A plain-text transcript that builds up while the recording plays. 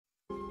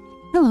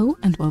Hello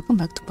and welcome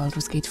back to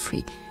Baldur's Gate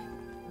 3.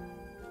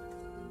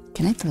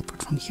 Can I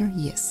teleport from here?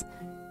 Yes.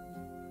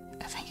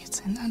 I think it's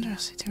in other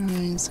city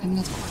ruins, I'm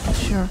not quite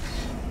sure.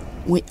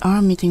 We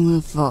are meeting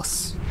with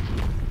Voss.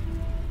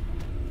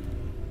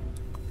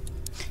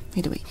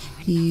 By the way,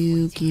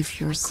 you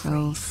give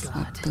yourself,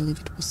 I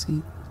believe it was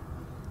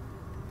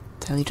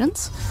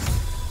intelligence?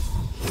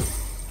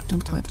 I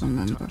don't quite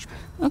remember.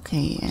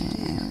 Okay,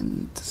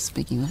 and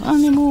speaking of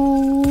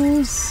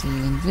animals, see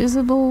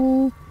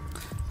invisible.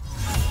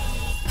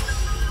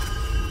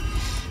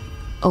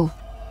 Oh,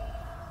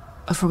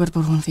 I forgot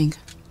about one thing.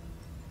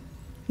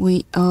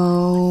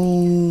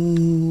 Oh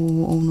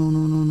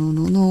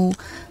no.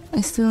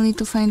 I still need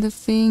to find the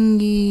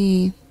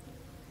thingy.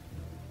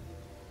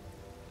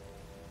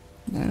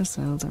 There's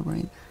the elder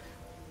brain.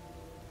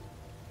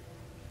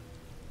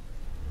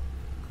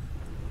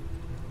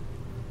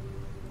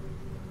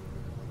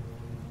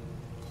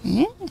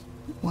 Eh?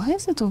 Why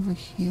is it over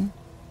here?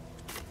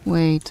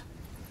 Wait,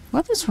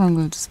 what is wrong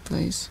with this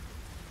place?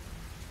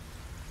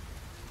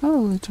 Hello,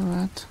 little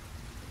rat.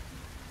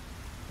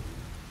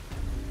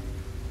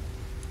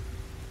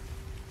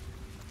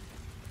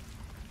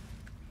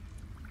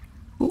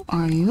 Who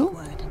are you?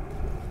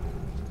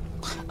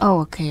 Oh,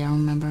 okay, I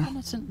remember.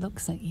 Penitent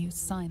looks at you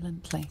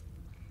silently,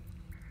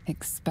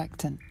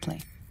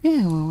 expectantly.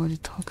 Yeah, we already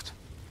talked.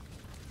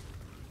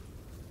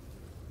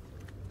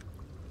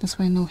 That's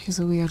why I know he's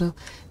a weirdo.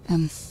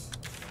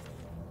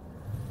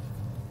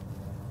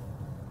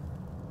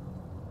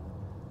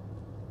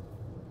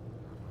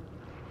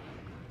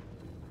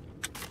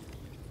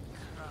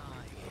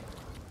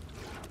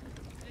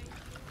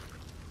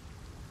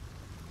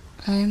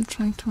 I am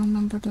trying to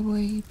remember the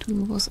way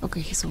to was. Okay,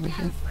 he's over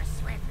here.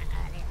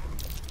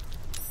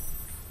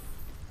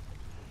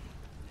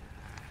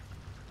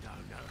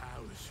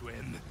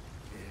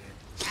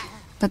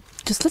 But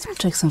just let me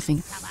check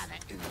something.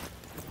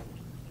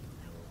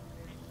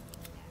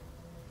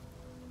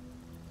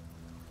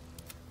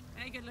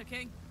 Hey, good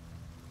looking.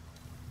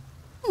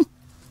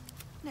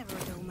 Never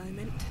a dull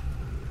moment.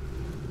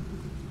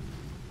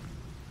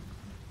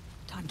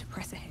 Time to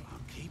press ahead.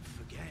 I keep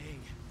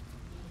forgetting.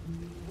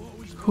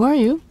 Who are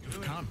you?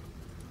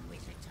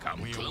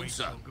 Come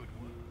closer.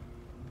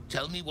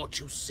 Tell me what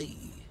you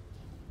see.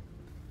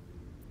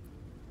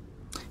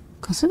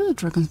 Consider the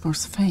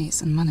Dragonborn's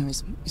face and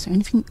mannerism. Is there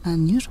anything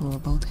unusual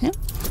about him?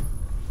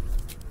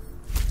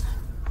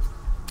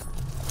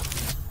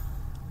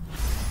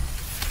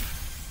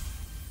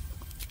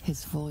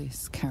 His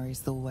voice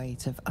carries the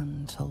weight of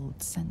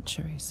untold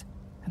centuries,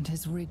 and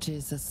his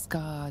ridges are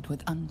scarred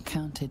with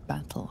uncounted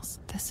battles.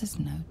 This is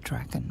no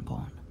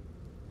Dragonborn.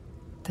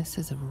 This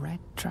is a red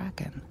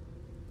dragon,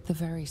 the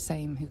very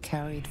same who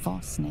carried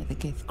Voss near the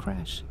Gith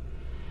crash.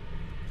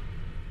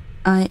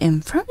 I am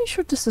fairly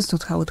sure this is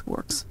not how it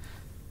works.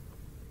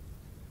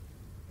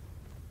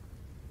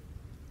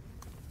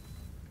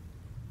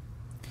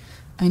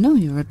 I know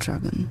you're a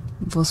dragon.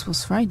 Voss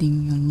was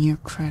riding you near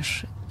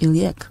crash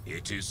Iliek.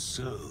 It is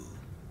so.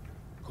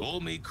 Call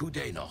me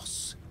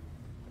Kudenos,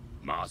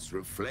 Master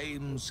of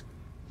Flames,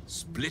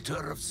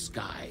 Splitter of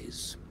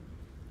Skies.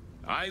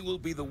 I will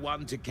be the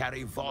one to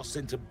carry Voss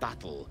into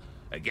battle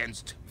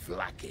against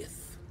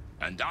Vlaakith,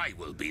 and I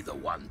will be the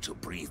one to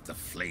breathe the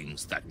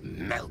flames that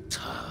melt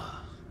her.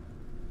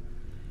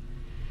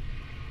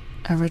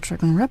 A red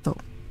dragon rebel.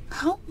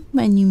 How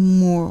many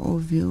more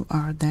of you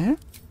are there?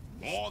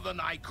 More than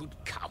I could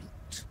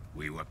count.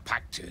 We were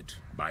pacted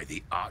by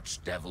the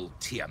archdevil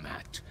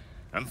Tiamat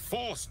and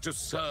forced to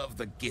serve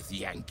the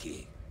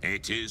Githyanki.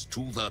 It is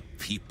to the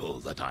people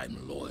that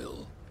I'm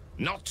loyal,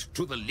 not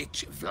to the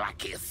lich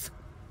Vlaakith,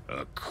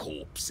 a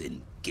corpse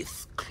in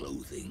Gith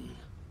clothing.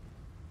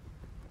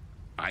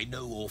 I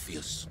know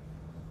Orpheus,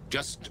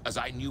 just as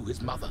I knew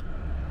his mother.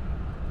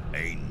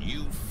 A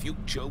new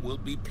future will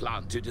be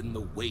planted in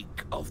the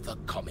wake of the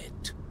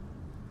comet.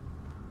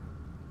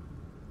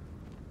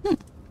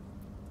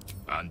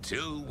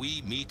 Until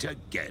we meet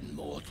again,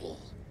 mortal.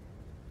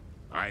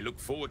 I look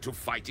forward to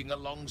fighting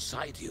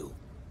alongside you.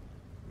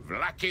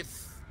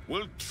 Vlaakith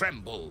will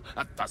tremble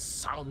at the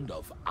sound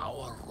of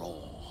our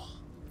roar.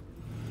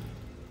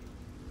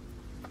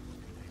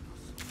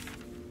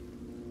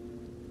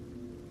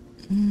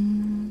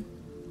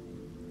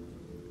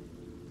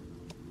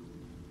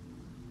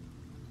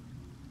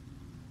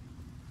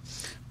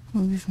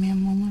 Give me a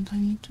moment, I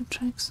need to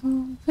check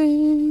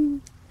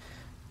something.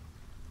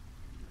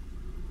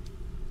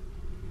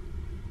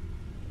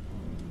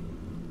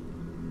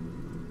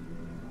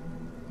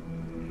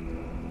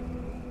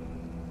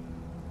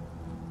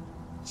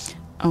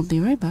 I'll be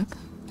right back.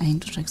 I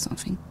need to check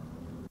something.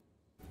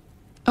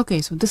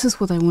 Okay, so this is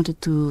what I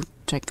wanted to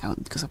check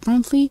out, because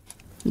apparently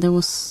there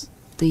was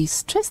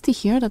this chesty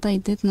here that I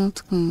did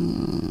not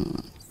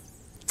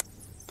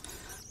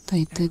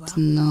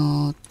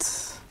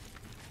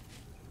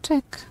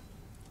check.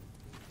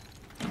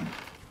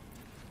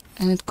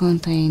 And it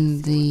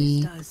contained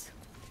the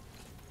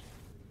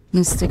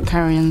Mystic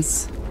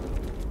Carrion's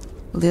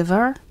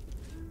liver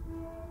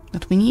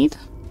that we need.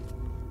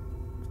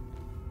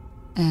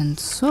 And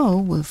so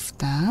with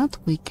that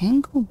we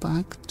can go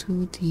back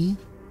to the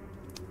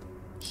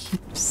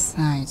hip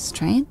side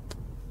straight.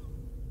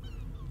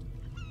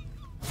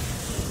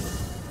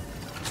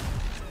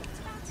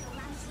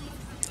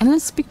 And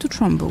let's speak to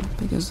Trumbo,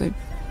 because I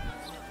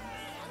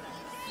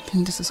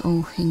think this is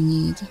all he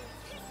needs.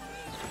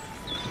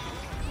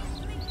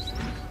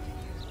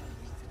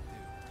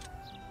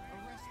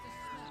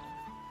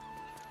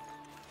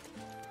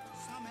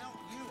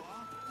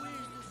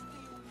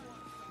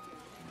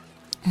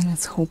 And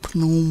let's hope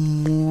no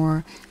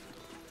more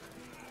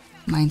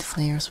mind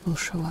flayers will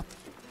show up.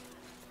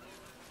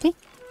 Okay.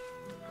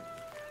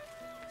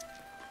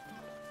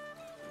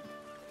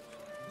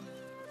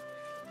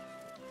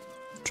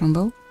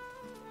 Trumbo?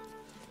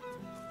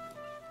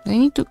 Do I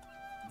need to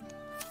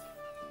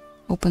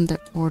open the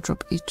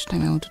wardrobe each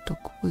time I want to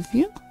talk with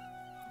you?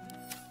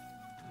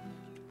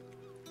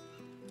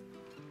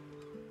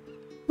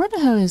 Where the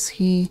hell is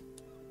he?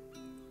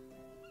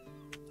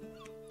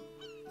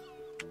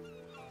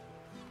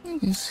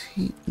 Is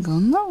he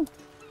gone now?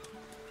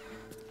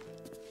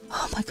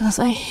 Oh my goodness,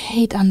 I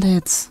hate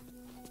undeads.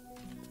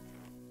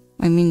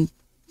 I mean,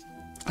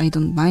 I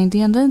don't mind the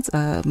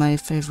undeads. My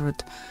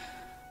favorite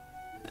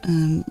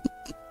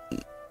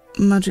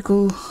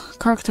magical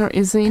character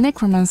is a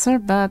necromancer,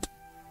 but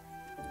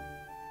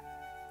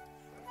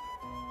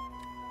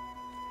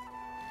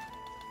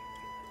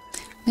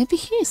maybe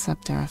he is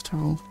up there after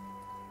all.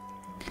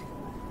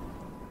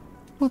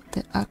 What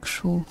the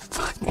actual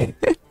fuck?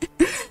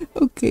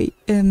 Okay,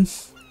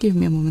 give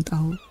me a moment,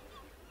 I'll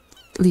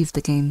leave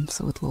the game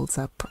so it loads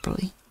up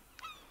properly.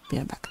 Be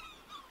right back.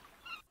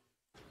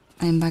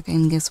 I'm back,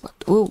 and guess what?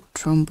 Oh,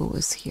 Trumbo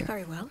is here.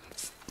 Very well.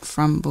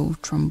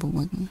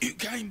 Trumbo. You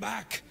came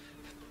back.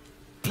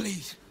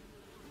 Please,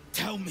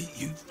 tell me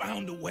you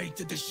found a way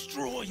to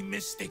destroy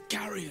Mystic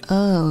Carrion.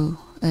 Oh,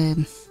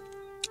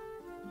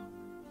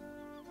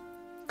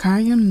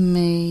 Carrion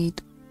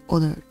made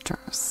other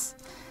jars.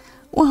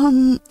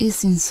 One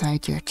is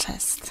inside your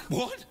chest.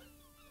 What?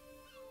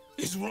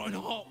 His rotten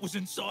heart was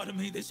inside of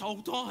me this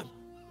whole time.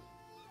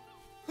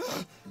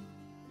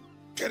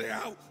 Get it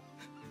out.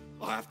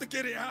 I have to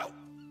get it out.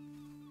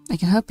 I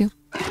can help you.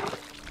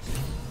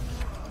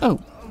 Oh,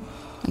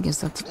 I guess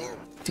that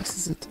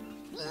fixes it.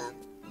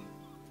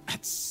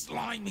 That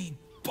slimy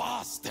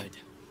bastard.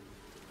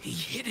 He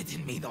hid it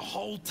in me the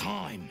whole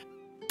time.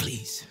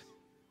 Please,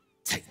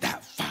 take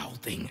that foul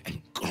thing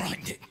and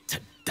grind it to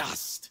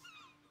dust.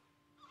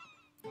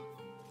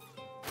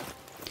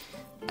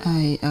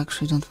 I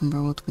actually don't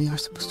remember what we are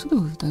supposed to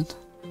do with that.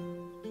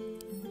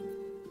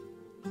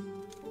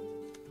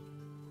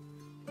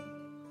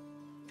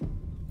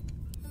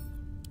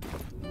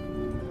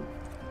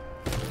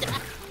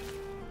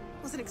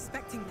 Wasn't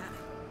expecting that.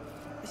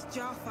 This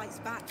jar fights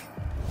back.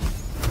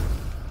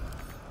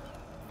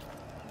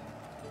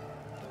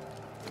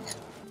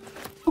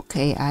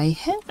 Okay, I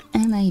have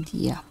an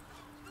idea.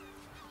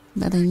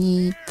 But I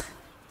need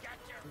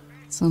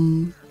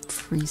some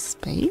free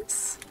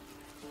space.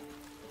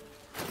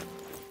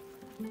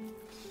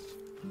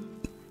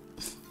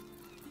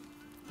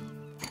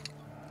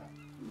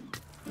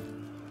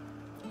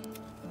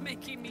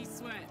 Making me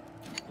sweat.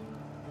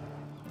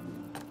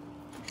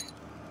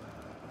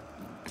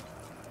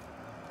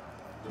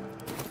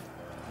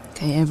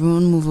 Okay,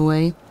 everyone move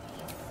away.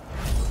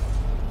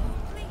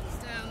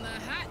 Down the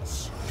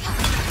hatch.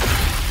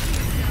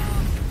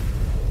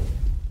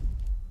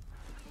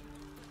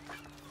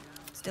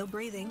 Still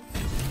breathing.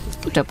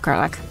 Good job,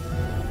 Karlak.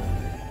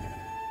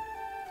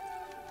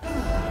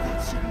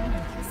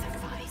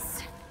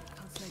 Suffice.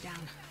 Can't slow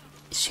down.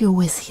 She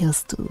always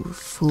heals to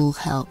full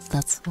health,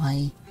 that's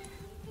why.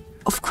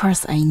 Of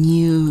course I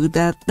knew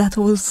that that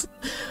was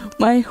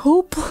my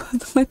hope,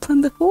 my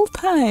plan the whole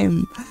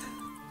time.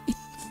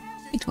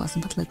 It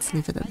wasn't, but let's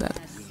leave it at that.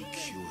 I will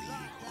cure you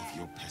of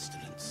your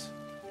pestilence.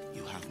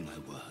 You have my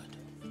word.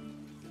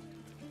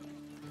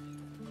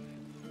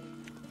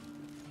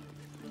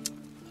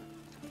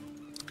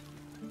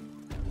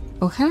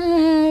 Oh,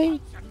 hi!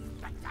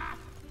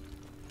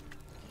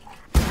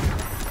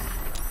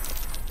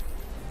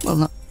 Well,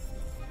 no,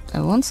 I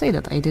won't say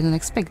that. I didn't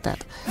expect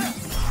that.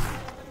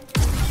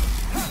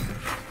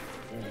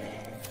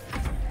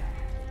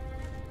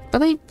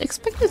 But I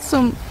expected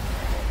some...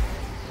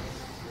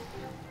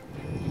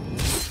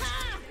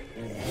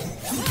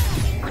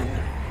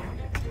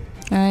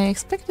 I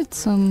expected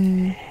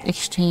some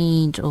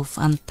exchange of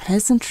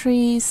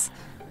unpleasantries.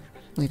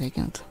 Wait, I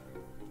can't.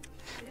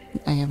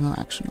 I have no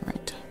action,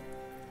 right?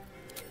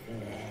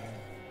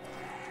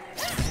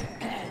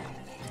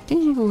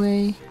 Can you move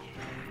away?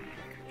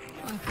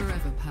 Bye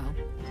forever, pal.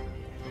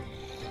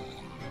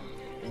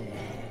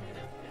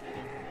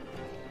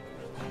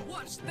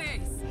 Watch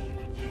this.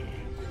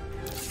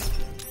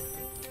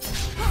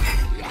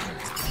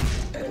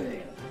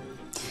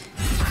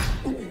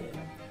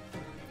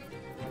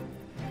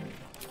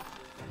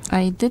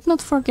 I did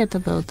not forget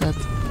about that.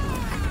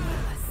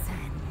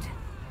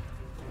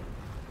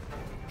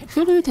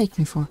 Who do you take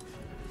me for?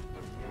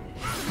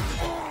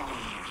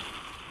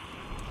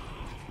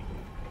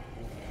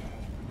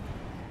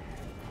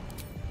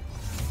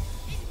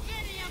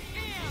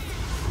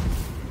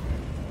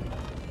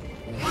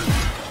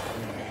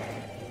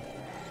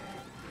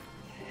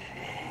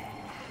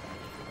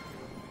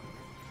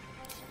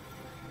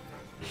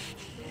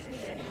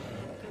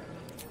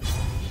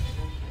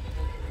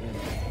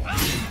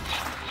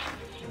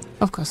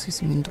 Of course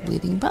he's immune to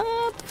bleeding, but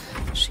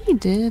she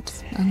did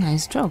a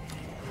nice job.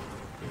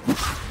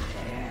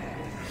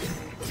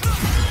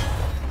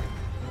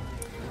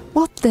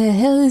 What the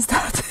hell is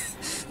that?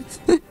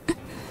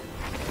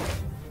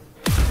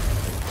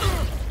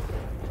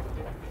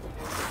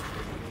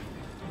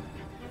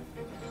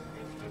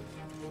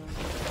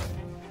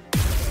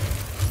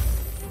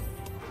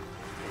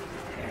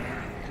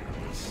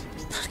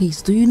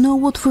 Please, do you know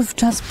what we've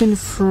just been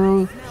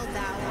through? Smell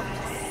thou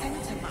of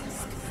the scent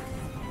musk.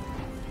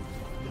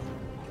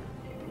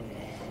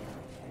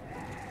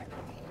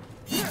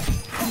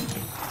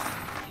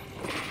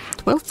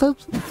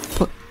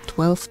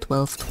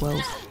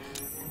 12.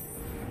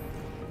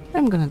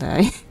 I'm gonna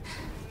die.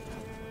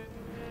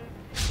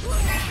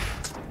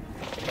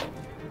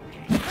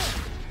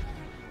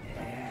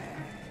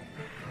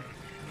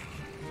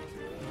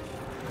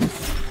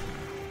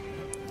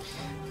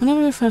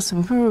 Whenever you first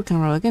have a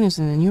can roll again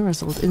using a new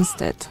result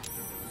instead.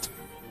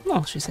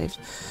 Oh, she saved.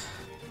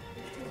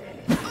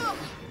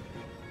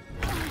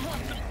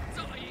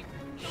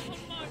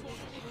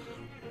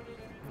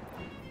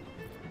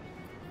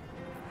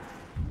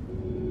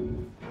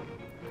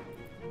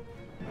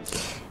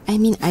 I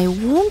mean, I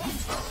won't.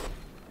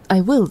 I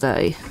will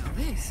die.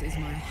 This is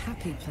my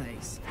happy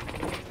place.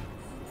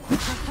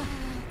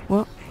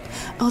 What?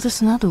 Oh,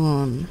 there's another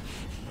one.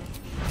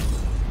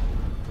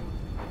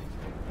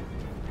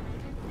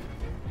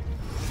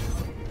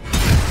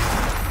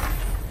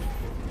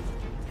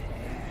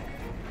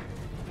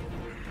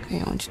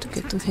 Okay, I want you to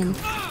get to him.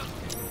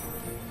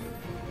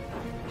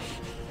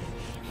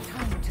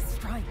 Time to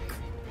strike.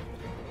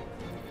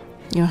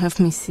 You don't have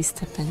Missy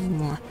Step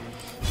anymore,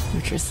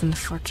 which is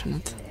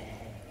unfortunate.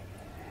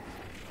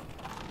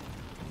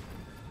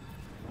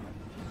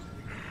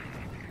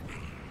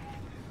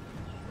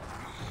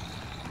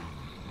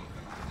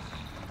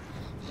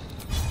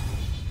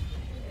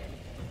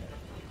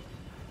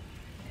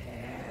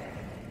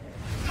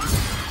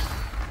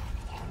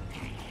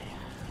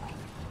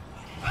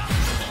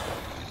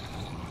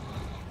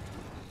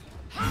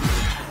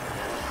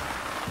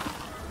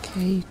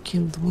 Okay, you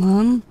killed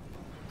one.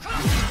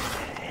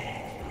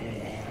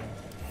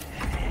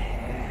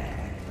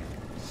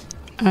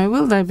 I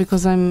will die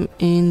because I'm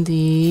in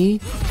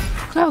the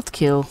cloud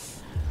kill.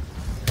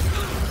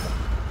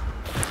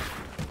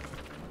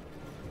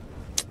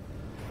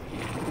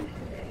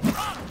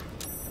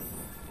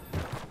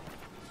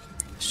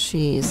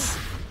 She's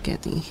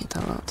getting hit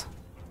a lot.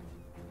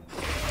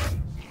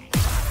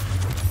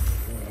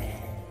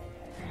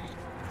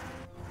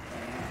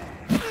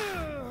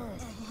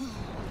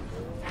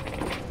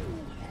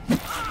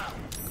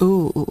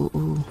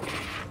 Ooh.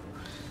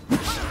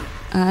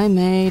 I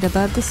made a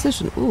bad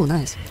decision. Ooh,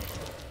 nice.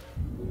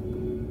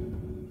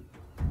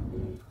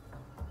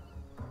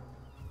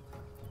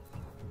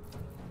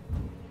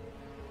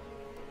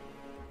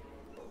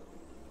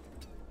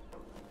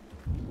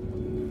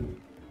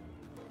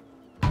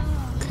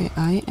 Okay,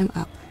 I am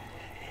up.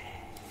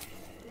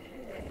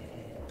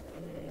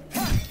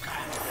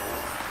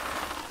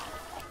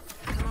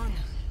 Come on.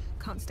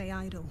 Can't stay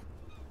idle.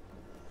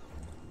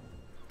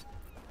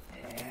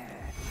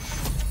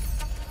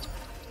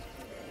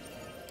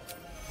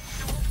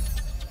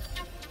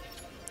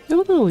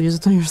 Oh, use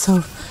it on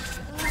yourself.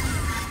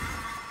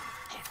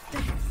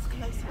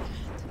 Close at hand.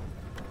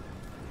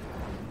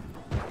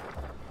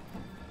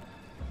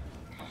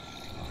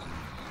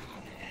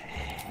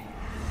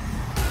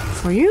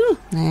 For you?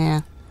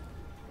 Nah.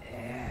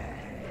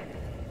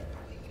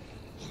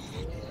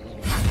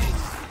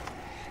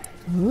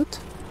 Good.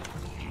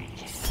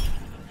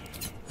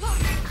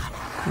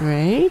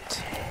 Great.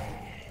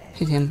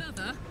 Hit him.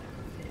 Another?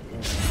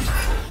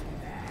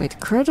 Wait,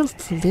 curdled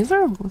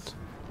liver? What?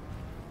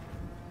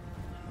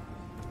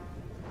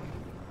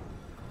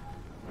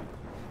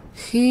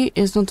 He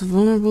is not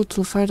vulnerable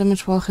to fire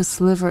damage while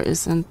his liver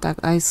is intact.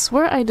 I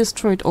swear I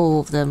destroyed all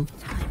of them.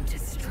 Time to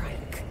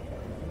strike.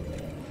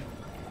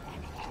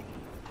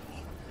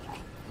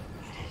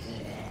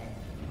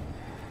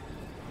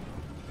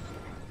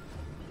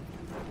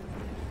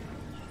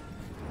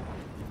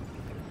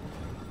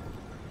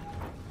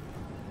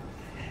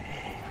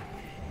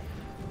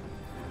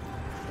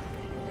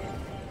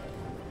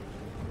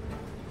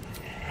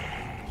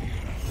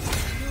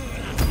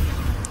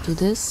 Do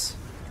this.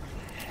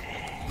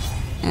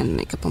 And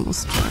make up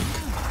almost dark.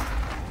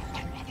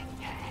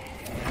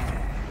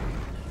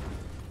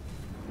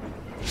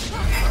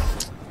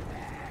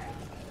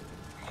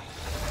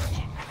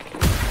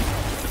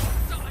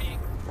 Dying!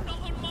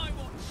 Not on my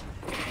watch!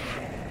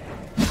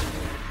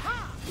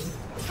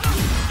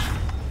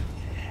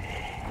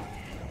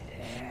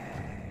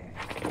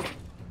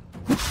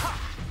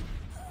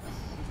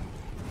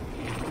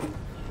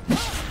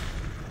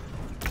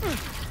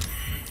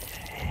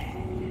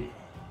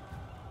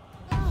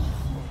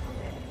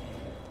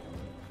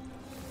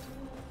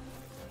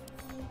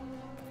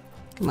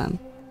 Come on.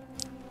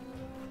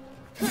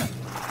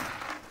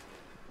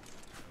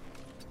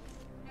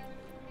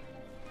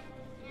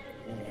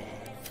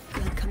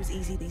 Blood comes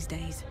easy these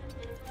days.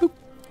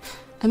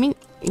 I mean,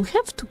 we have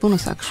have 2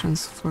 bonus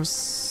actions for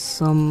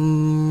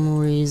some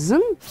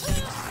reason.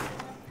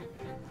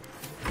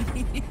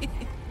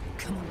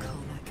 Come on,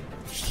 Carmack.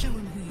 Show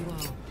him who you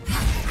are.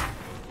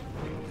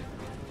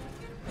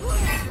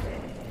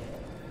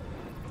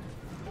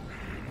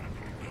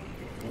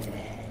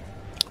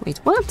 Wait,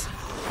 what?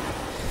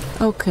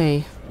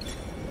 Okay.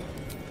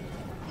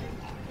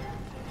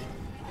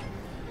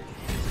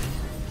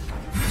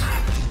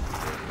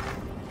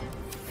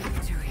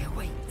 Victory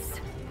awaits.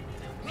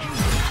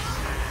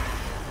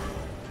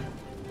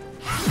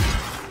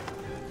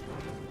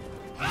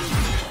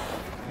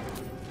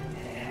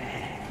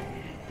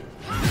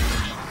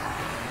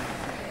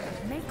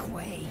 Make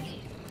way.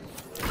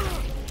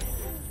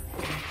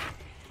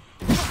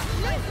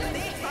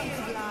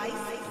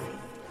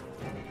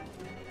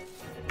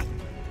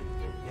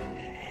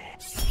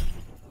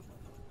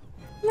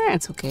 Nah,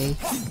 it's okay.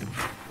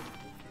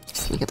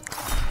 Look at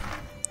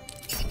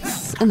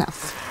it's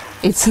enough.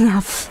 It's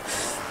enough.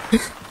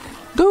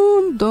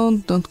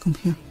 Don't come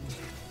here.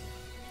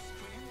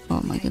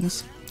 Oh my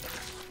goodness.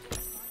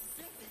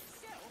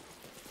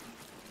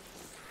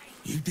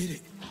 You did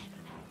it.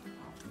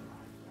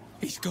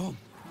 He's gone.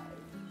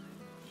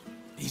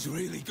 He's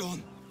really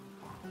gone.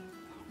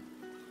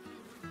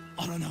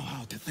 I don't know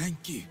how to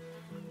thank you.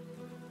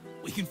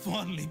 We can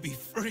finally be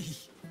free.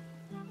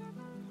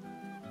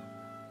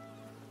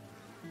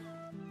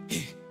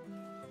 Here,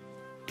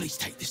 please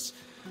take this.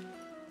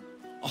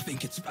 I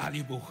think it's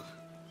valuable.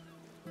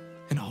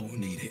 And I will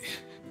need it.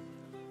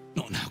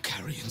 Not now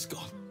Carrion's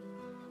gone.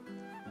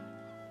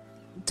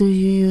 Do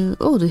you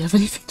have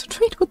anything to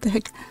trade? What the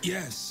heck?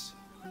 Yes.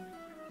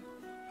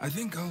 I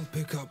think I'll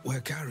pick up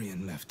where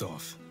Carrion left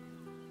off.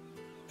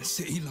 A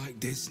city like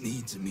this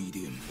needs a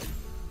medium.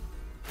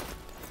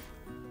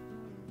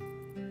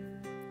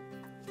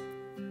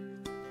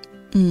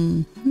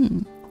 Mm-hmm.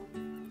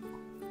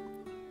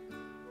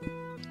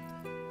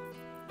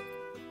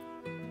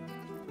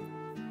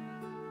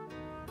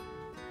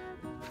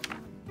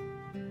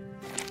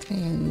 Okay,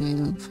 I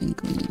don't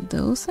think we need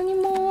those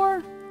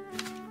anymore.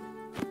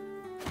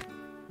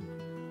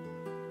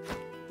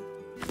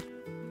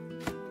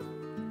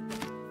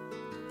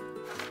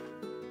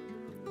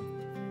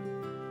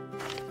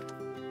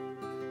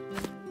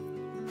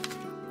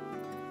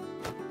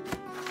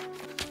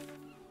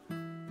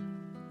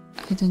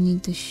 I don't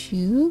need the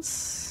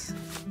shoes.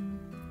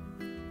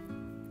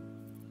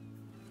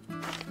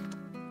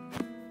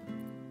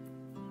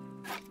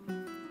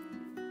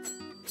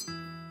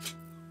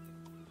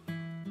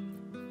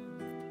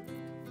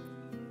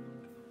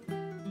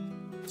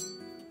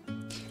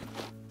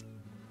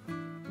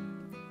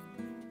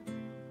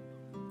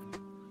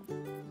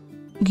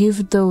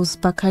 Give those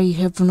back. I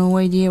have no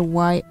idea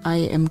why I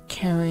am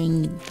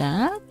carrying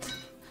that.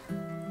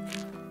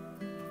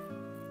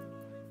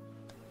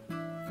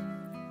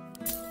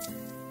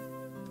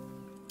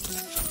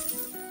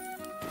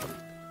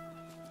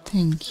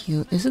 Thank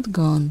you. Is it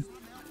gone?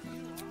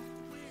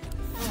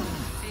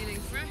 Feeling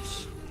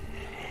fresh?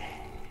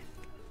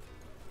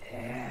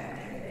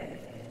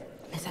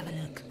 Let's have a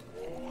look.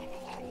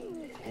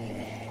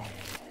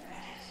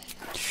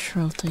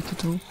 Sure, I'll take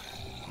it all.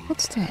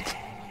 What's that?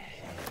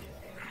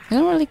 I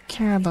don't really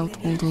care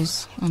about all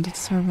those undead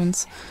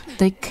servants.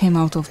 They came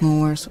out of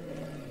nowhere. So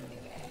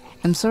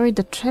I'm sorry,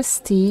 the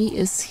chesty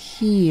is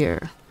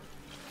here.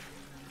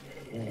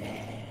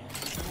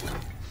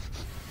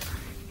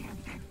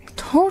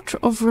 Torch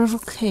of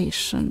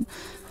Revocation.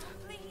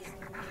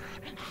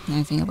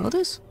 Anything about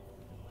this?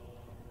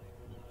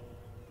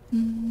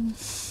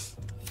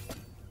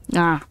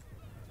 Ah.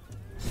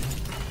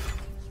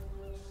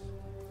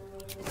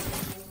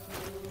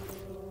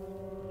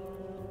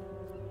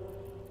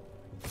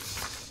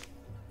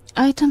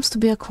 Items to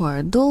be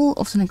acquired. Doll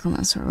of the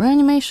Necromancer.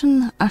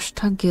 Reanimation.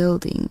 Ashta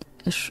Gilding.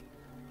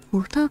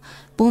 Ishurta.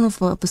 Bone of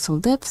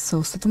Abyssal Depth.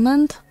 So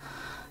Settlement.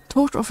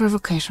 Torch of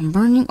Revocation.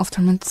 Burning of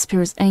Tormented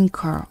Spirits.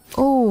 Anchor.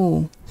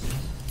 Oh.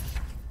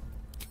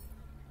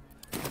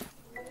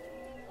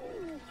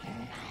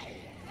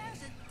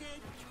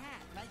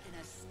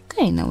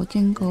 Okay, now we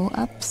can go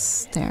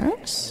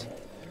upstairs.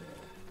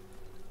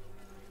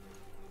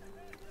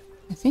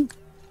 I think.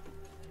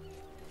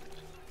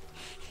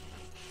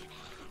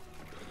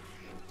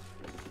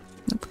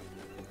 Nope.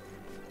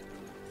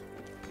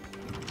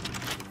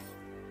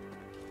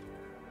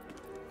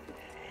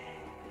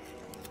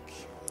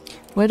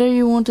 Whether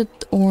you want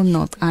it or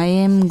not, I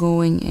am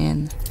going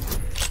in.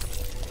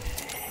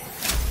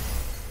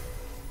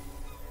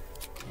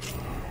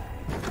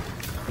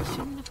 I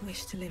shouldn't have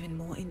wished to live in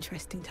more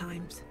interesting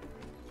times.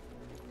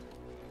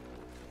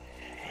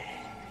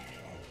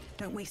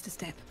 Don't waste a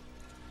step.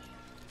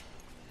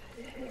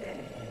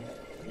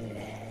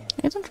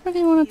 I don't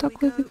really want to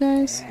talk with you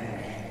guys.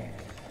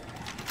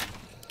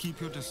 Keep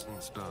your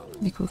distance,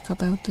 darling. Be quick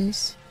about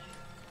this.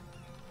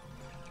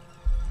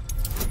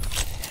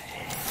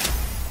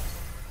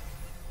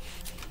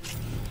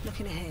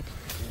 Looking ahead.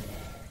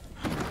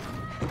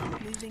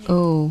 Moving in.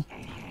 Oh.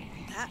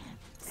 That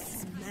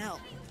smell.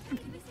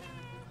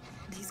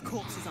 These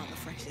corpses aren't the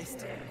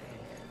freshest.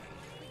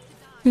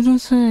 You don't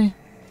say.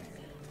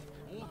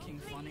 Walking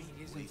funny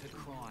isn't a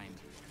crime.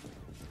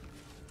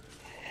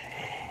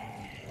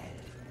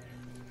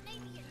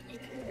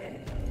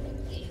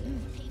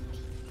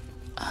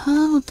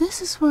 Oh,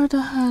 this is where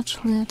the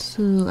hatch led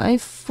to. I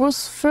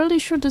was fairly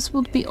sure this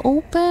would be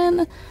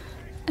open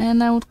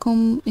and I would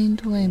come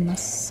into a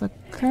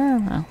massacre.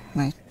 Well,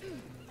 right.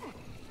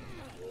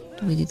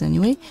 We did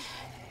anyway.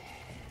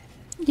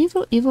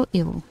 Evil, evil,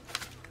 evil.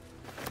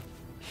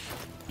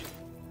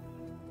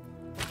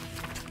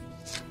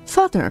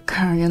 Father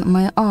Carrion,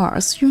 my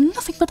arse, you're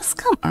nothing but a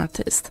scum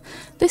artist.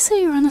 They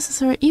say you're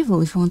unnecessary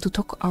evil if you want to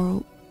talk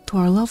to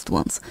our loved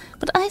ones,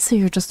 but I say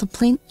you're just a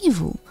plain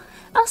evil.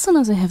 As soon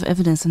as I have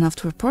evidence enough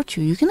to report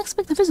you, you can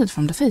expect a visit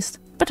from the Fist.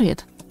 Better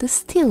yet, the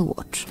Steel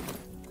Watch.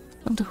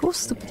 Of the who's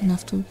stupid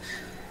enough to...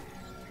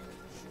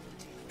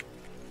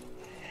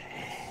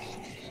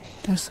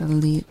 There's a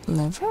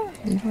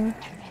lever?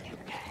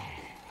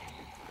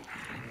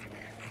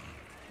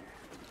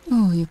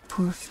 Oh, you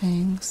poor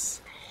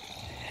things.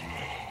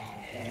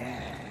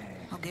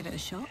 I'll give it a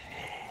shot.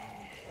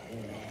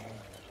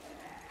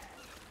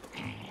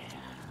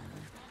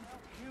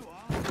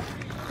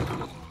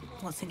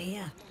 What's in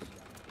here?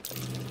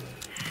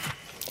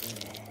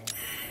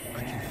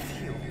 I can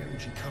feel the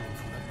energy coming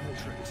from that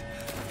portrait.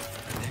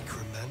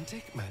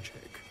 Necromantic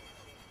magic.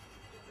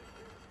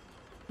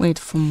 Wait,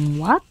 from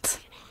what?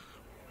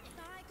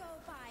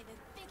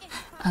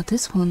 Ah,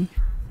 this one.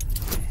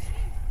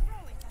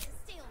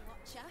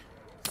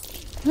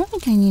 I don't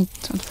think I need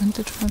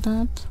advantage for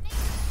that.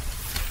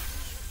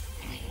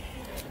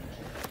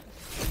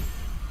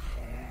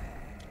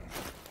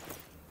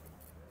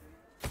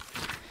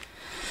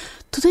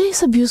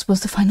 Today's abuse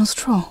was the final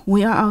straw.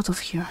 We are out of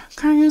here.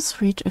 Carrier's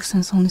reach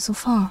extends only so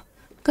far.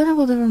 Gather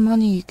whatever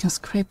money you can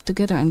scrape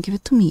together and give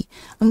it to me.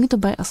 I'm going to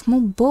buy a small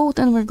boat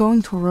and we're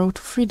going to row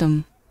to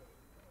freedom.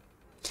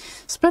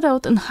 Spread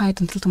out and hide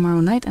until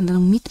tomorrow night and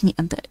then meet me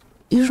at the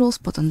usual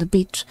spot on the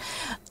beach.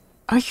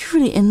 Are you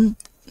really in?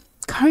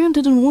 Carrion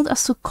didn't want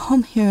us to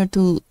come here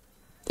to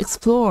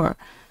explore.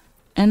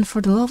 And for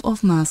the love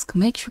of Mask,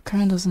 make sure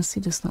Carrion doesn't see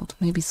this note.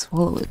 Maybe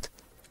swallow it.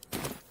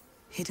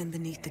 Hidden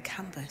beneath the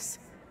canvas.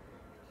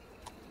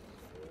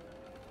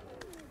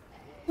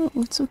 Oh,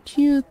 it's so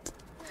cute.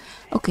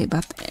 Okay,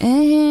 but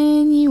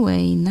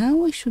anyway, now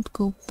we should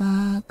go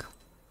back.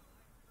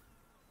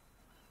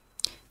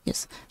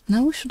 Yes,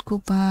 now we should go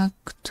back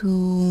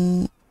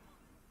to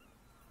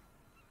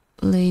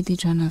Lady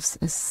Janev's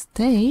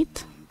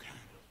estate.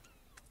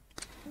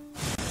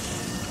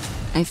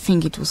 I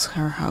think it was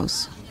her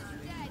house.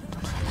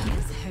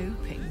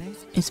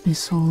 It's been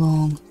so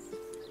long.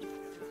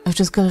 I've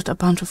just gathered a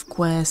bunch of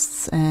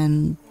quests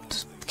and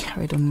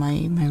carried on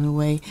my merry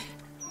way.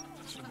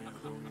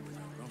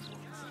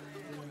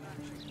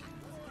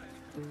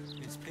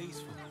 It's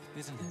peaceful,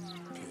 isn't it?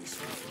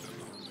 Peaceful for the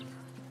moment.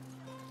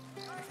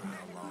 For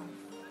how long?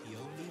 The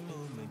only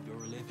moment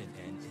you're living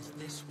in is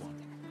this one.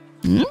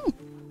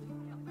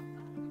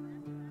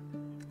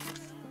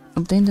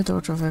 Obtain the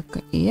torch of her...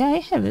 Yeah, I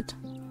have it.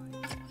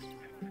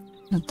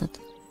 Not that.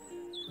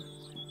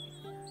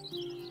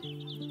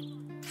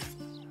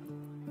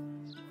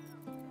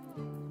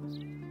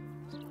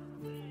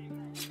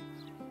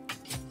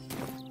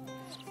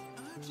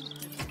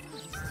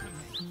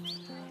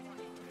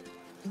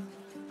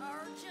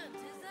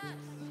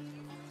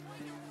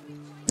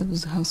 That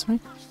was the house,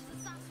 right?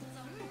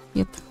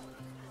 Yep.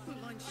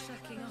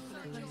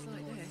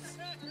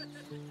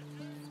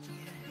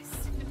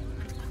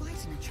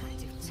 Quite an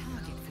attractive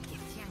target for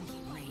Githyanki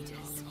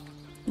raiders.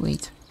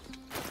 Wait.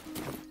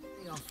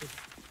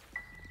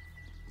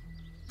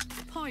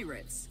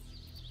 Pirates.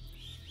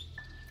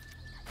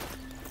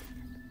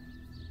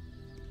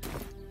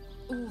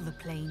 All the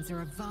plains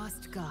are a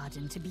vast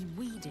garden to be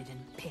weeded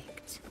and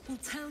picked. We'll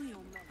tell your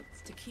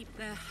mothers to keep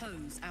their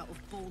hoes out of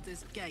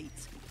Baldur's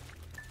Gate.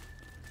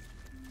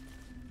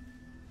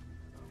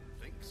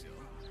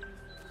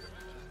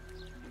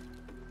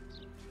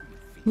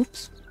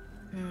 Oops.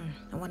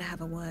 I want to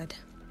have a word.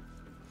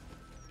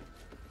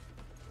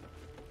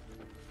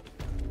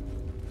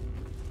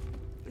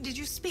 Did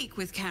you speak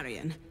with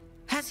Carrion?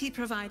 Has he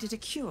provided a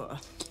cure?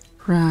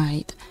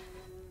 Right.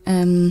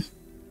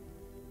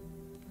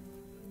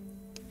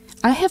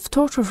 I have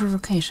torture of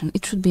revocation.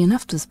 It should be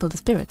enough to dispel the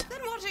spirit.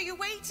 Then what are you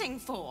waiting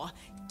for?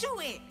 Do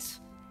it!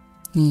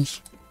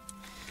 Yeesh.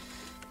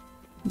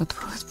 But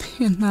will it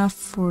be enough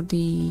for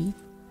the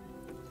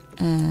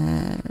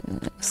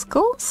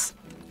skulls?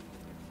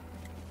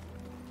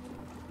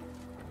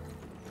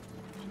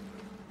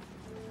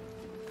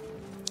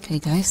 Okay,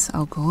 guys,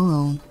 I'll go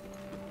alone.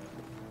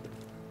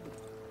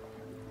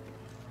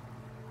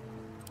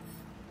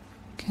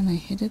 Can I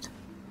hit it?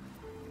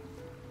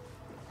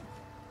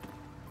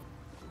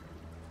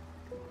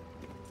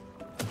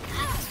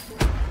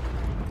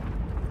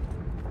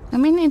 I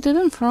mean, it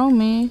didn't throw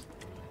me.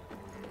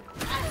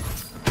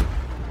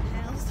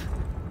 Hells,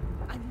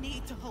 I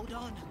need to hold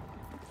on.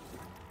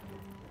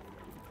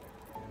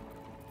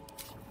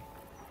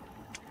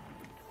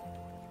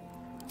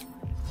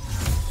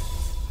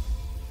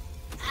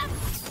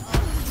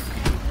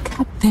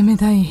 God Damn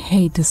it, I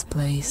hate this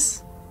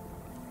place.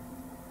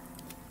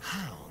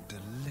 How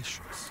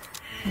delicious.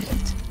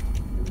 Wait.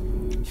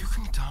 You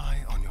can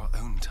die on your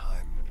own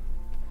time.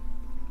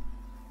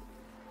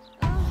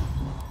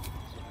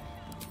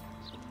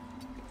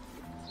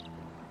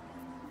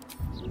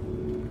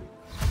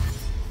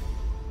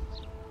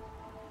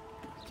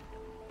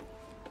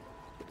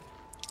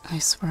 I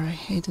swear I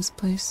hate this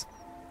place.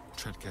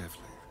 Tread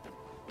carefully.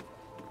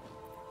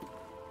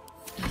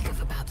 Heck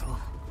of a battle.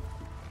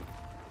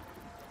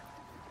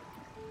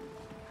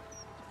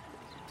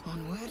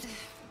 Onward.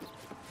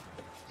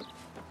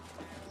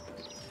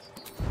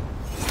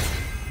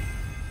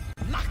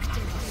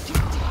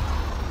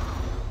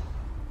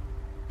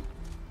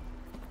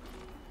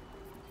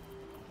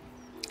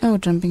 Oh,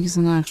 jumping is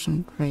an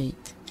action.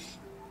 Great.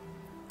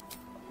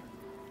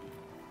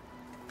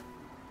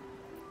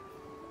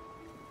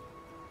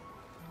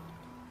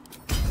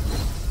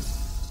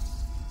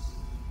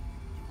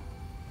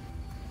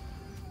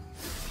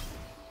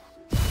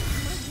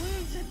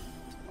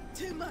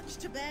 Too much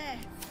to bear.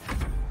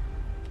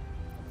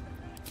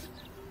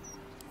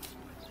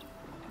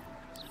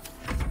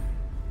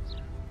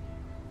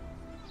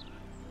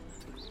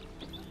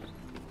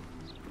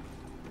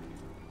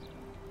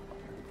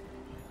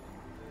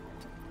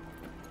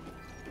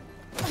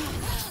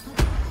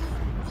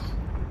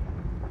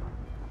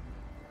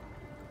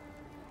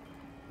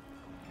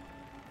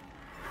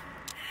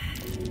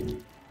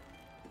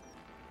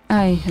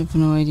 I have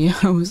no idea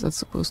how is that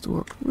supposed to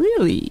work.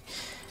 Really?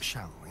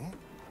 Shall we?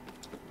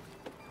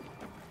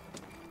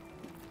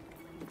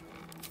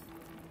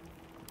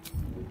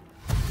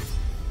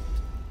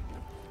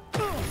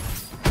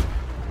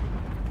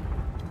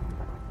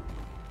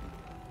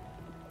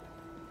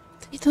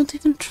 They don't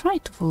even try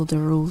to follow the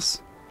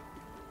rules.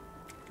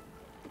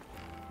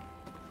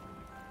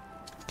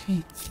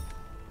 Okay.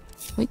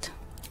 Wait.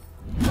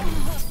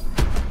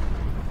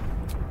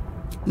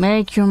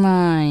 Make your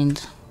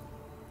mind.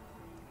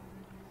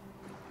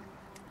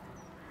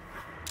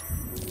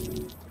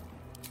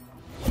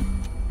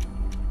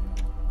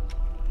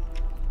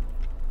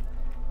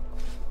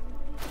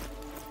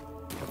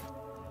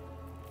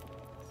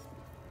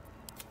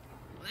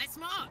 Let's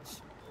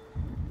march.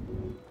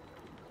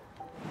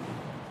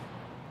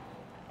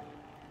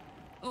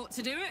 Ought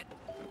to do it.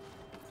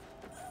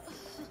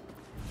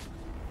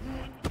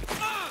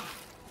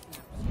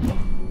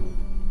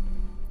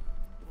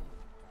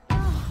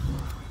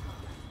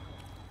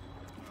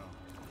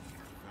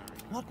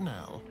 What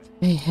now?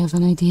 I have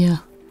an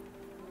idea.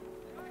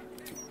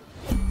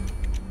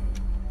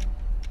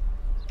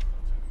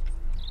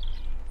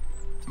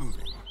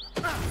 Moving.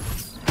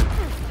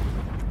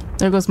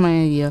 There goes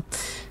my idea.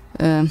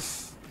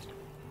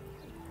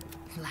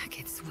 Like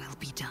it's well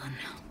be done.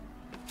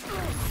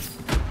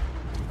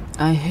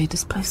 I hate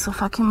this place so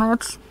fucking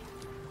much.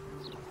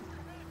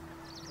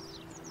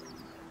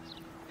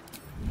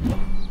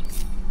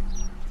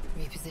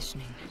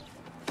 Repositioning.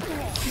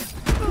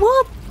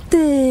 What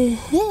the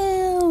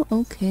hell?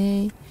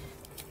 Okay.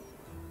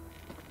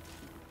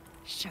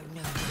 Show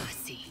no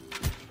mercy.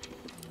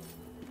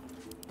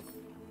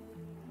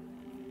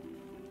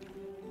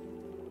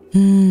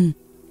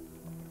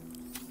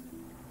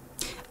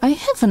 I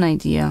have an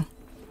idea.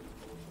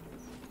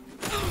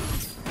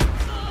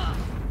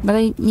 But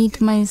I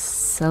need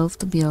myself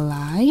to be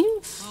alive?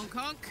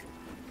 Honk.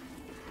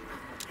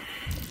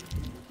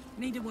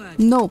 Need a word.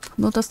 Nope,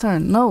 not a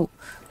turn. No.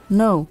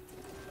 No.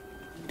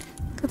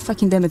 God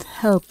fucking damn it,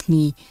 help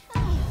me.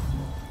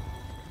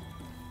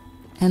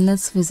 And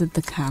let's visit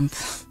the camp.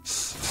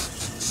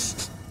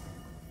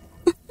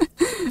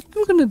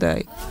 I'm gonna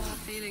die.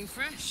 Feeling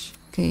fresh.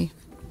 Okay.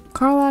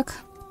 Karlach,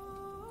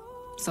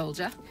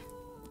 Soldier.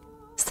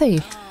 stay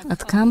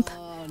at camp.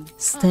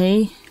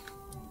 Stay.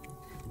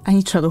 I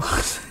need Shadow.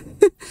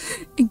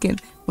 Again,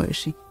 where is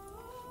she?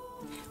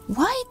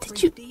 Why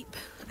did you... Deep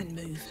and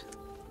move.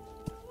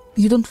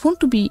 You don't want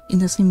to be in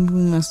the same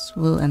room as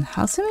Will and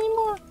Halcyon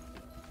anymore?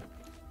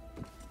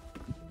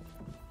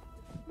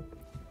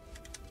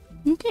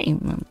 Okay,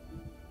 who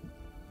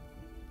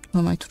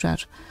am I to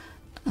judge?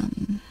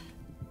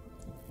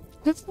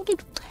 That's not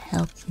it would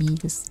help me.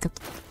 This got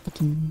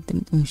fucking...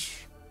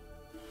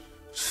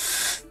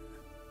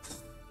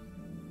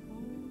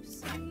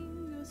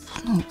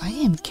 No, I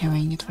am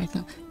carrying it right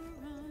now.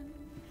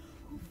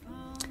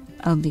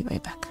 I'll be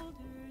right back.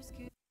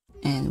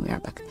 And we are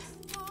back.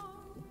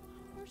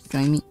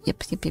 Join me.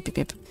 Yep.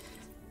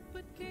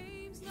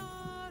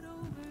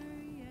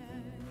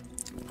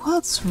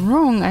 What's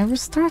wrong? I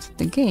restarted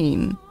the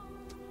game.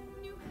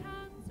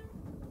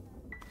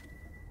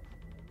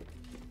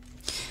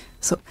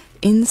 So,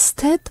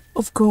 instead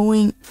of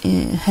going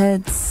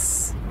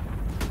heads...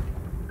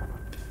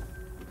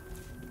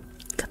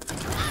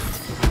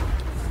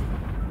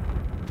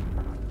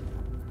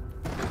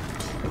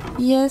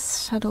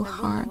 Yes,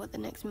 Shadowheart. What the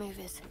next move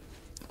is.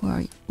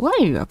 Why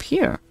are you up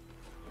here?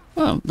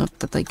 Well, not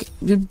that I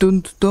you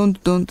don't. It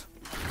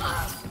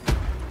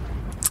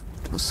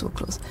was so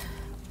close.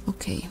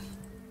 Okay.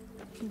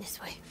 This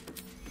way.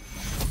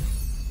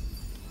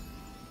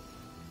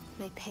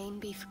 May pain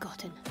be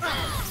forgotten.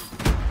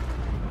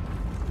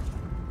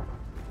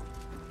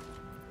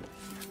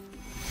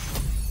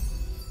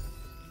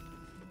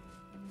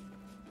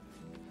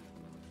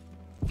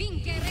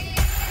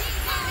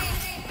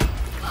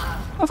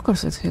 Of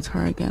course it hit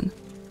her again.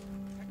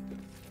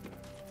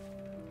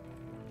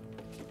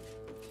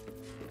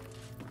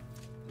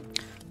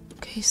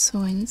 Okay, so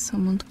I need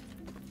someone to...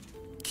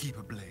 Keep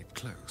a blade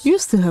close. You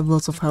still have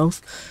lots of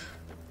health.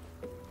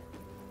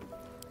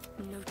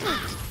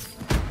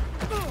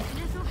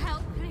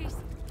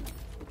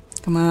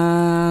 Come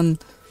on.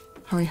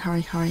 Hurry,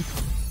 hurry, hurry.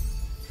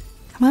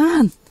 Come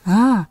on.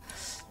 Ah.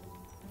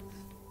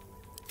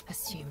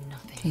 Assume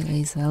nothing.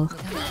 Okay, Lae'zel.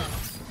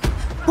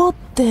 What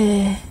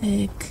the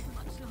heck?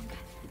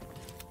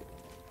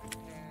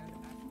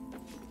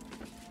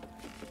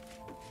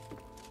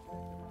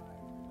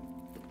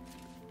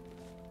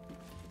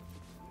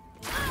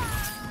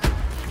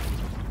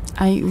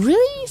 I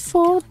really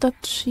thought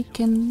that she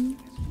can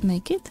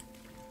make it.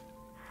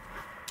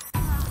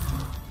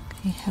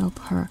 Okay, help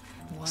her.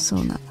 So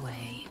now.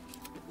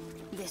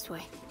 This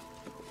way.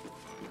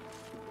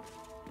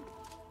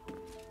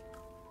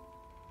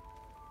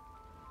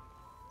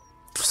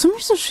 For some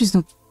reason she's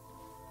not.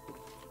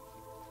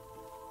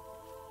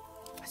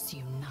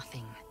 Assume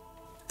nothing.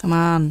 Come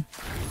on.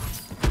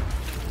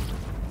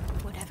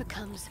 Whatever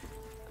comes.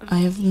 I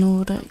have no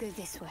I'll idea. go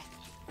this way.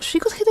 She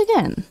got hit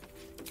again.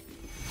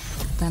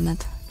 Damn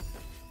it.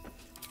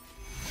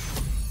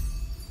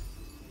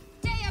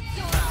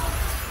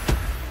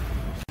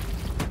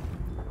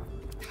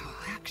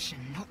 Action,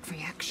 not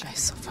reaction. I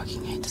so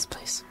fucking hate this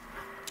place.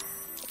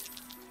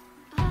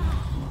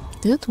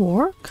 Did it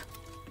work?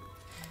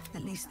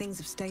 At least things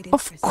have stayed Of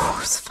interesting.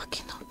 course,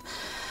 fucking not.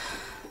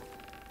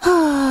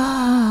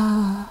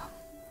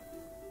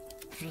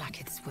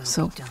 Flackets will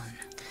So, be done.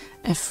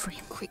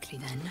 F3. Quickly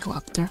then. Go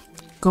up there.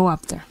 Go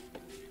up there.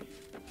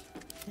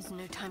 There's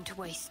no time to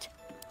waste.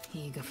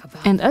 Eager for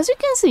battle. And as you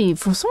can see,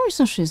 for some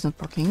reason she's not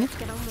blocking it.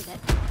 Get on with it.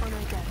 On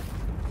I go.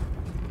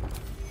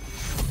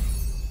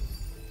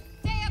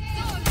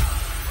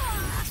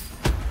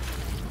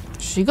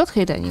 She got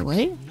hit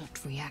anyway. Not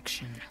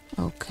reaction.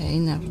 Okay,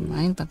 never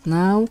mind. But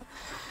now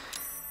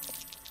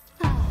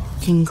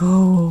can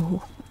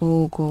go.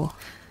 Oh, go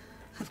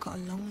I've got a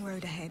long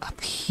road ahead.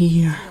 up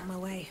here. On my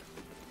way.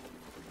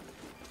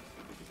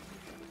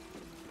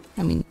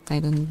 I mean, I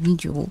don't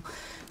need you.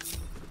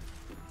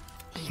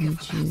 I Eager need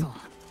for you battle.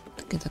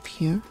 to get up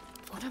here.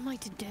 What am I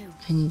to do?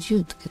 I need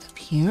you to get up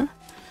here.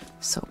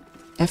 So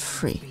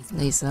F3.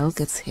 Lae'zel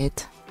gets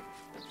hit.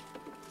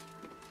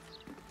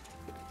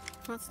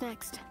 What's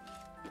next?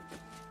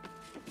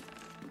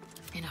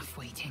 Enough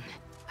waiting.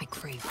 I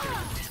crave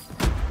blood.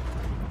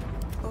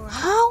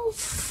 How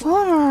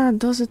far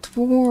does it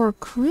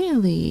work,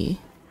 really?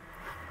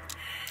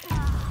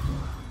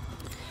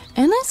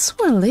 And I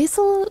swear,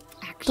 Lae'zel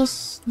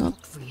does not.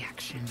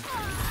 Reaction.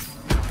 Before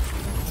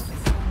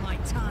my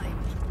time.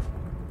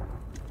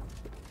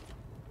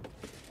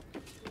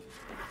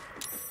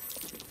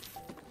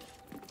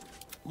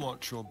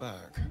 Watch your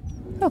back.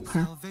 Help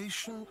her.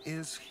 Salvation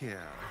is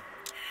here.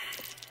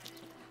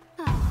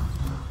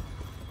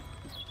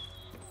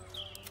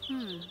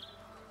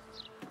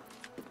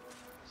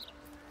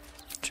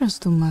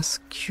 Just to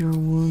mask your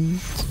wound.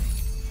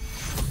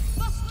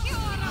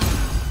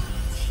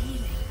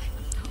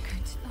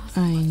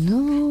 I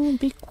know.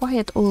 Be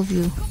quiet, all of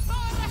you.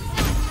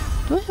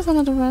 Do I have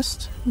another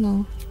rest?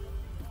 No.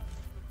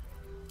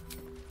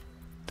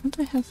 Don't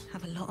I have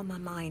Have a lot on my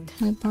mind.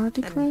 my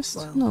bardic And, rest?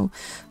 well, No.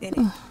 in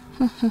it.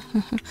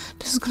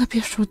 This is gonna be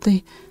a short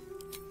day.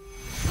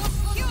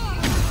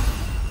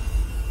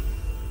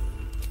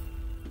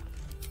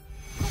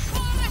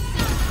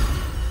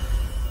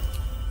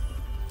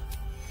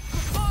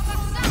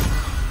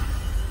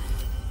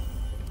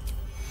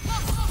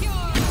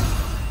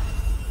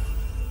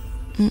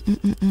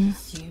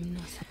 Assume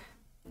nothing.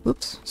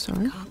 Whoops,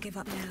 sorry. Can't give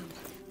up now.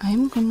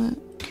 I'm gonna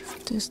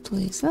give this to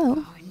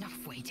Lae'zel. Oh,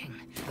 enough waiting.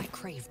 I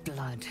crave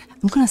blood.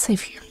 I'm gonna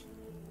save here.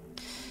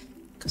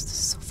 Because this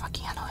is so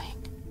fucking annoying.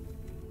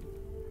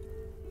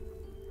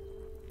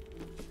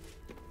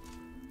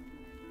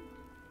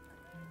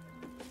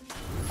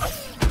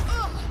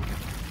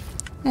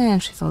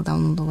 And she fell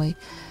down on the way.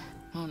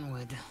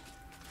 Onward.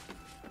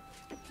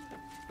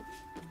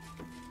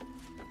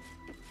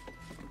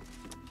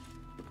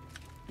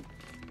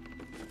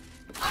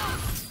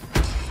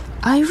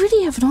 I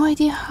really have no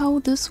idea how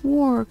this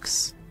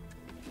works.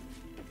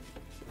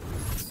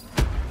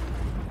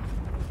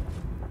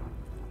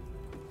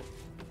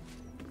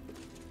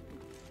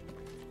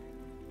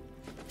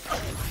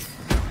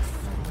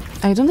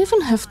 I don't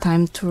even have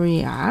time to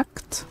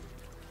react.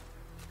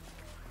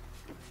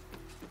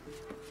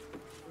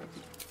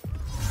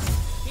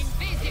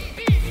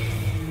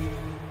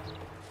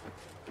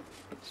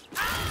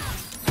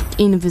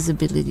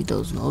 Invisibility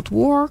does not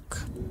work.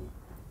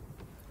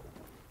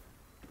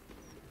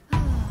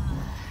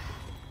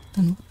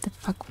 Then what the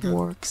fuck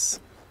works?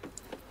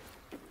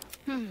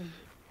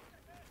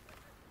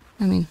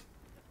 I mean,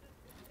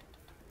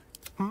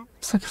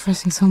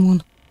 sacrificing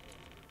someone.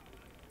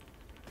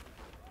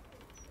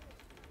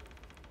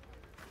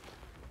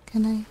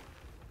 Can I?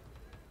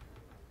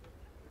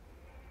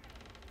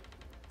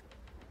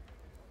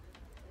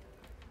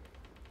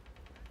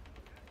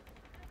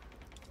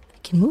 I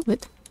can move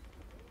it.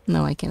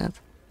 No, I cannot.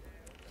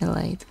 I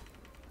lied.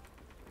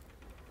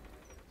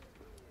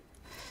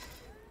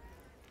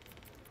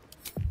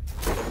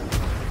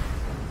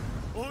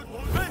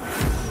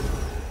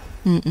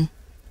 Mm-mm.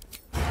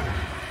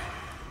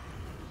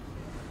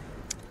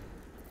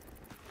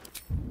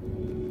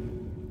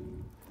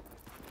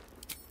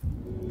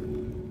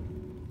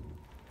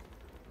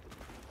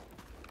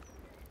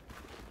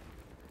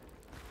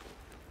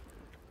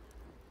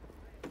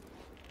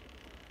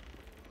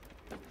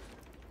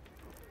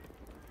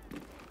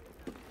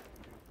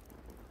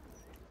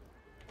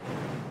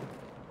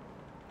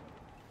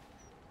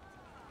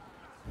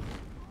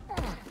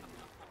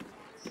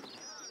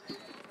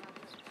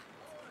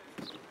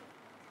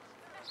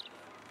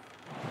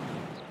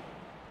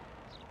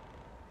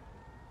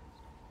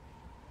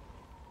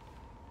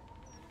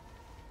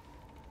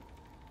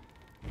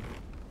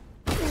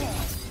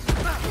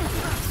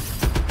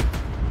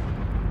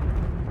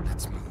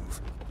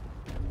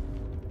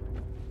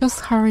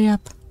 Just hurry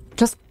up.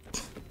 Just...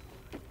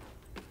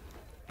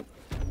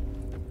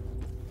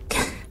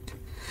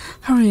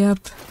 hurry up.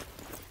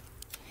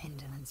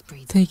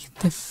 Take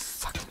the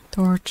fucking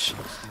torch.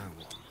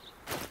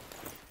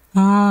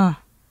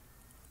 Ah.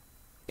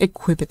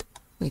 Equip it.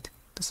 Wait,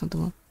 that's not the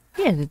one.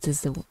 Yeah, that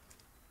is the one.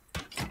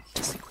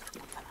 Just equip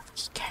it whenever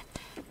you can.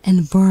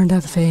 And burn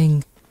that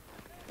thing.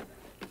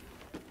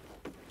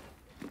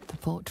 The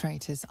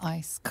portrait is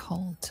ice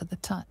cold to the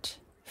touch,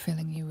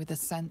 filling you with a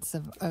sense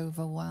of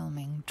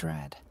overwhelming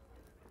dread.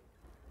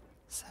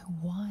 So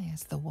why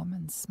is the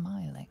woman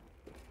smiling?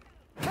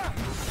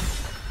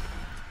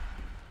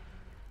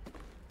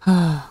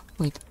 Ah,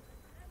 wait.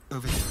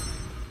 Over here.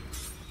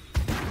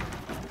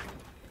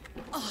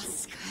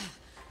 Oscar!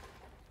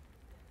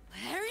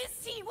 Where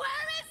is he?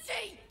 Where is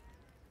he?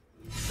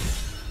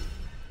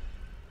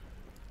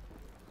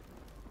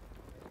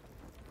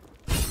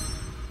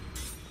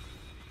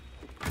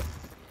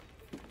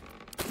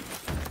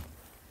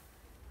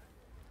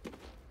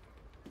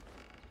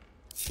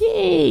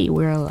 Yay,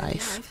 we're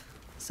alive.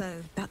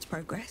 So that's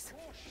progress.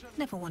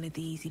 Never wanted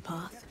the easy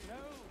path.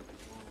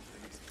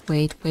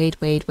 Wait.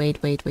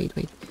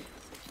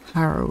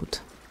 Harold.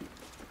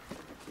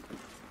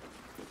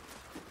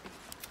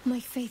 My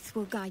faith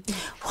will guide me.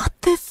 What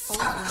the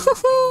fuck?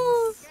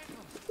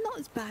 Not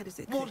as bad as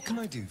it could. What can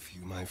I do for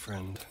you, my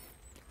friend?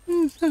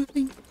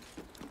 Nothing.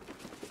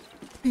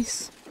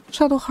 Please.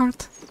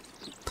 Shadowheart.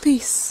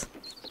 Please.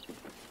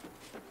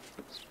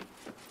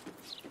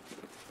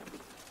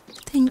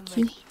 Thank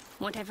you.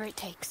 Whatever it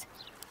takes.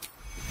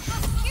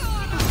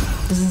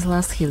 This is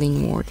last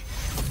healing ward.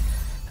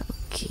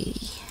 Okay.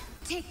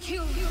 Take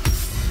you.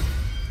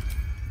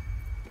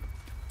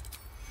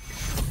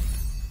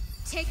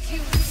 Take you.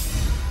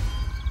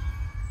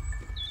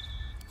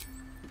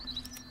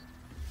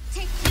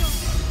 Take you.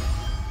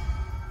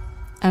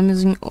 I'm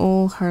using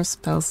all her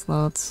spell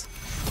slots.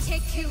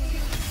 Take you.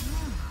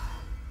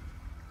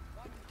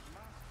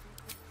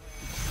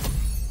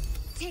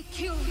 Take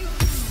you.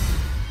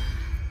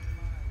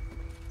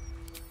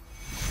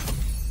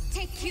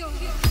 Take you.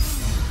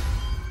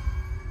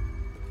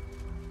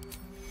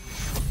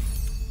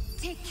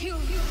 Take you.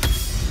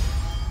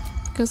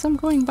 Because I'm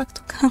going back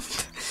to camp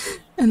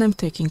and I'm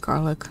taking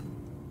Karlach.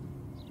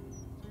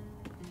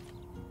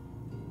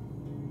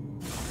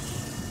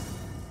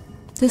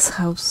 This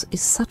house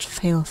is such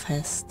fail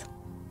fest.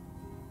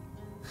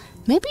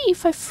 Maybe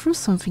if I threw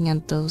something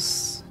at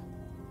those...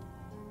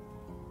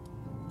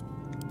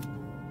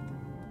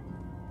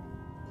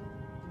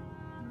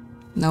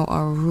 Now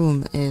our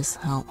room is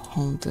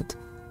haunted.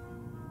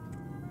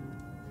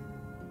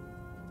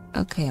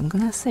 Okay, I'm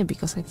gonna say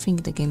because I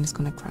think the game is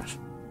gonna crash.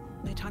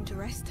 No time to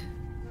rest.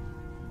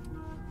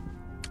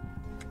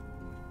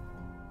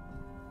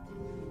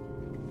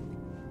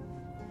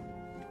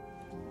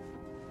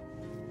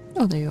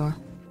 Oh, there you are.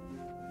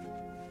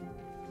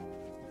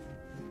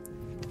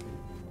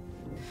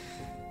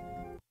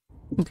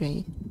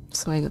 Okay,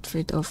 so I got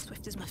rid of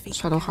Swift as my feet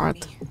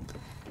Shadowheart. carry me.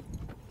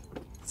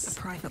 A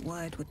private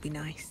word would be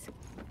nice.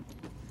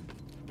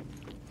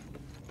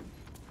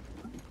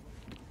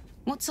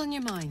 What's on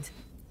your mind?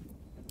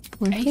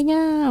 We're heading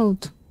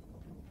out.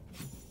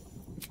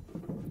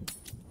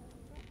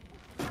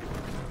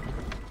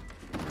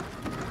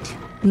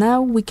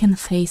 Now we can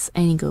face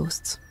any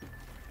ghosts.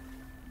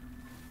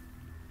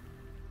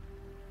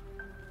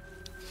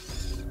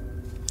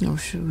 Oh,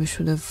 we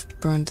should have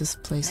burned this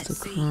place to the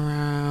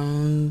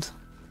ground.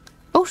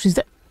 Oh, she's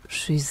dead.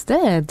 She's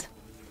dead.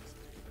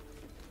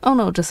 Oh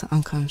no, just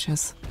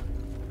unconscious.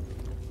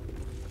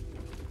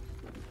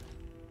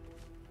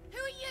 Who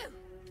are you?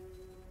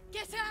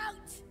 Get out!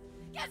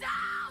 Get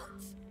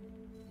out!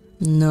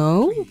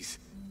 No? Please,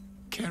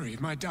 Carrie,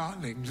 my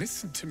darling,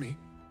 listen to me.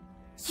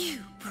 You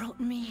brought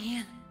me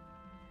here.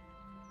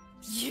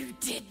 You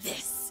did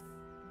this.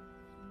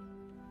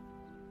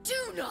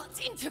 Do not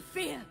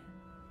interfere.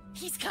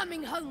 He's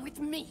coming home with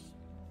me.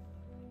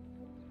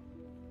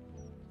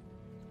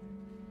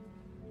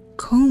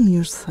 calm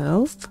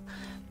yourself.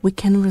 We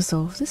can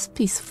resolve this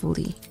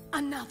peacefully.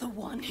 Another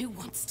one who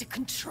wants to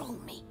control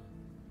me.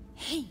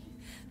 He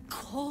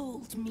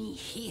called me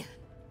here.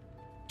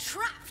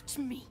 Trapped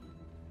me.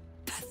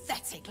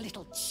 Pathetic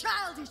little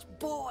childish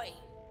boy.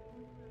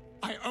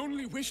 I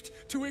only wished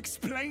to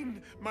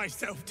explain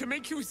myself, to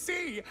make you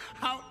see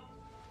how...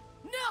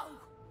 No!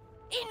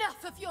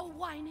 Enough of your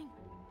whining.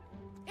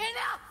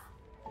 Enough!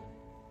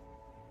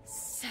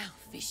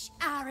 Selfish,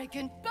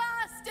 arrogant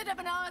bastard of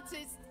an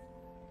artist.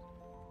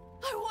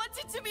 I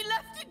wanted to be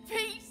left in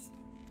peace.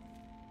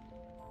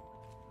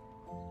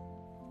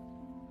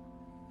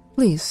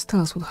 Please,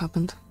 tell us what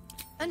happened.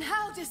 And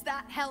how does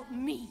that help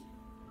me?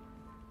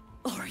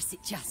 Or is it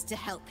just to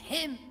help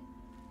him?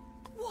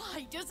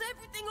 Why does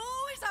everything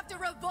always have to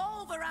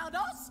revolve around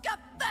Oscar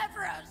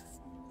Beverus?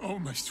 Oh,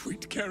 my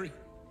sweet Carrie.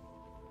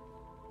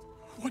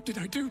 What did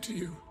I do to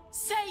you?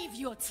 Save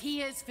your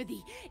tears for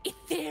the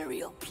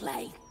ethereal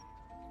plane.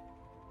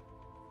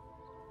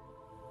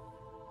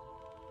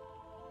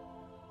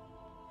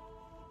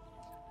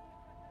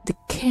 The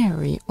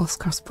Carrie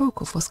Oscar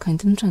spoke of was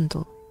kind and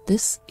gentle.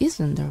 This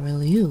isn't the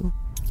real you.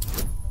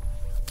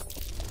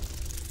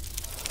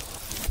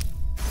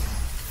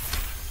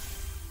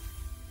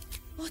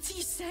 What are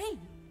you saying?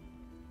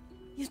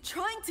 You're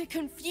trying to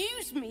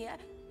confuse me.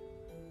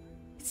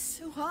 It's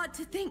so hard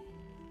to think.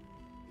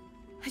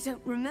 I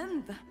don't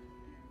remember.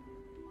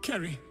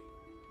 Carrie,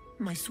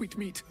 my sweet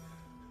meat.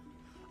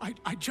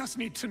 I just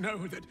need to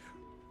know that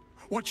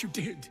what you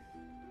did,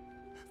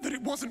 that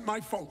it wasn't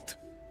my fault.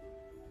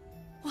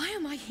 Why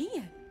am I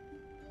here?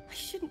 I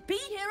shouldn't be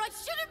here. I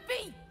shouldn't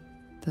be!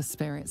 The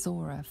spirit's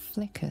aura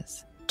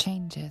flickers,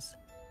 changes.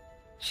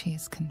 She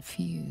is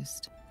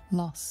confused,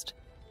 lost,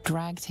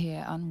 dragged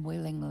here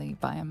unwillingly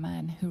by a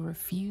man who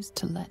refused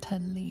to let her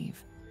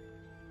leave.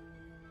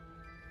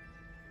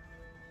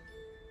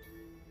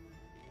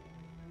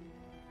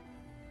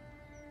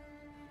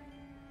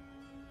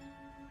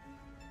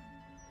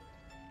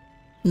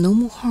 No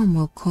more harm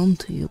will come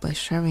to you by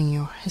sharing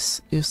your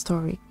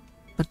story,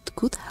 but it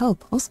could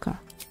help Oscar.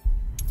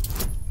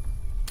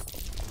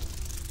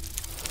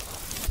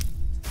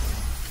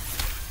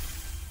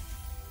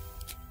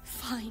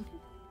 Fine.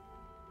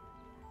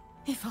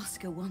 If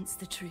Oscar wants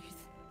the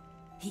truth,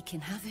 he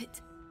can have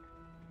it.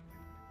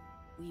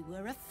 We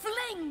were a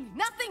fling,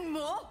 nothing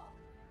more.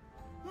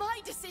 My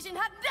decision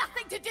had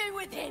nothing to do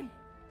with him.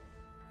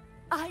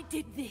 I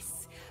did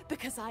this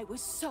because I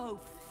was so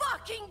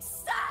fucking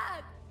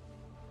sad.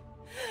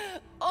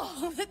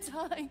 All the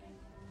time.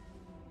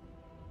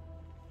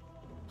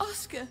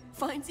 Oscar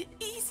finds it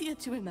easier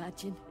to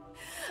imagine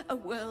a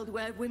world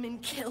where women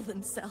kill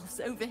themselves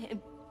over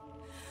him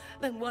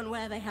than one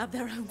where they have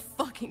their own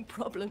fucking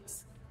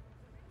problems.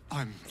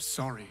 I'm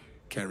sorry,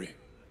 Carrie.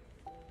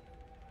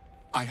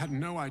 I had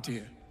no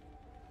idea.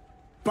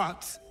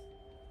 But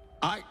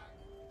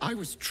I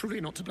was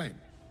truly not to blame.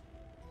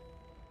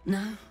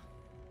 No,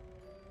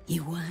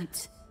 you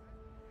weren't.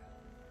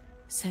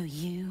 So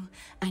you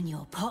and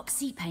your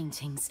poxy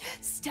paintings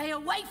stay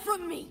away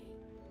from me!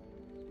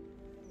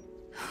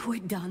 We're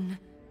done,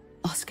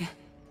 Oscar.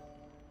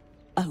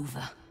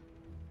 Over.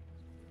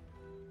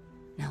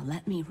 Now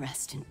let me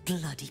rest in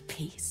bloody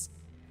peace.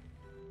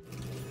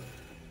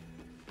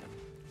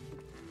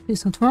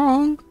 He's not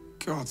wrong.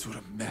 Gods, what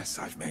a mess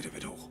I've made of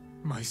it all.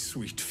 My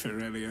sweet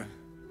Ferelia.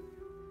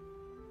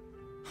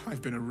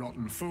 I've been a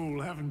rotten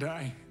fool, haven't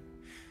I?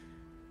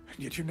 And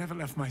yet you never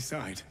left my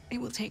side.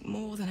 It will take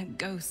more than a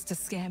ghost to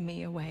scare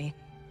me away.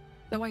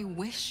 Though I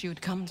wish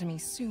you'd come to me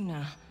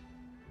sooner.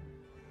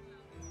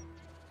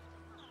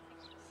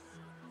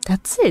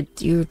 That's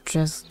it? You're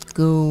just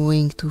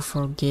going to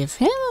forgive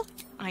him?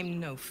 I'm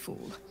no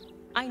fool.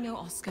 I know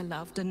Oscar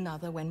loved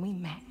another when we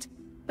met.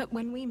 But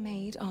when we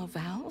made our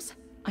vows,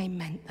 I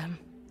meant them.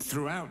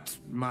 Throughout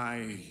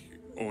my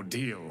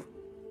ordeal,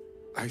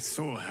 I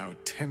saw how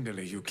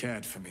tenderly you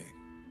cared for me.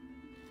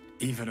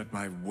 Even at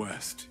my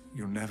worst,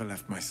 you never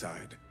left my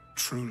side.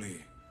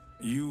 Truly,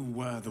 you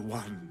were the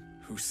one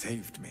who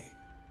saved me.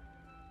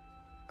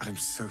 I'm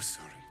so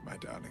sorry, my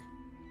darling.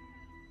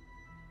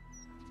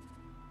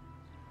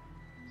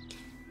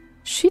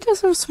 She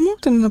deserves more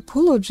than an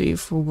apology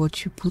for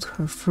what you put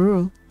her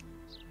through.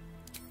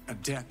 A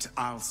debt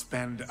I'll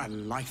spend a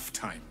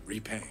lifetime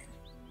repaying.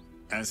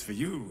 As for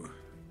you,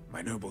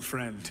 my noble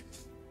friend,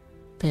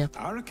 Pay up.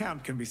 our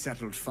account can be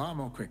settled far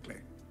more quickly.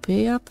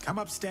 Pay up. Come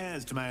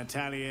upstairs to my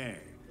atelier.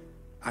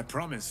 I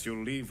promise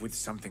you'll leave with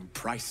something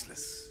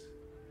priceless.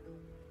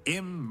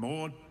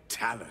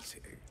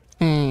 Immortality.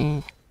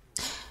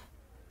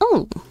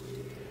 Oh.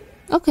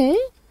 Okay.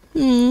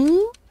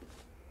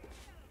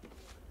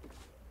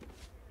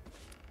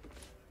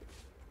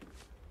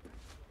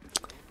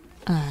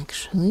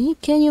 Actually,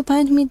 can you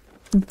paint me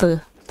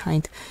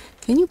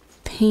Can you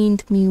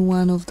paint me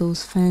one of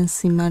those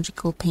fancy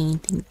magical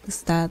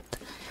paintings that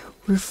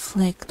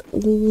reflect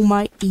all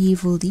my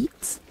evil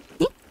deeds?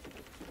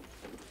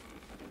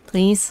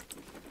 Please.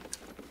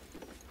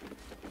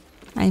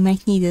 I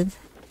might need it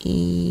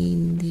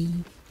in the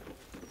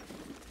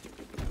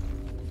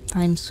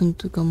time soon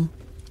to come.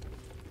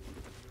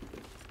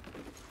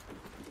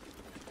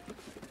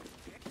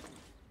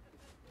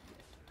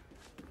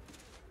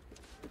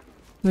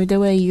 By the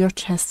way, your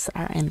chests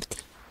are empty.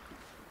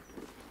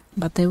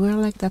 But they were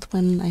like that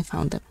when I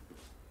found them.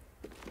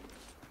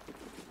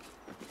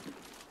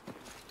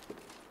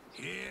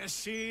 Here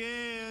she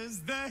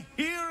is, the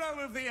hero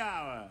of the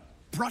hour.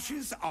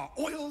 Brushes are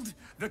oiled,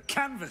 the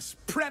canvas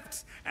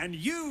prepped, and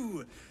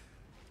you...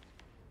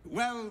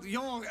 well,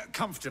 you're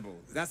comfortable.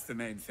 That's the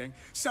main thing.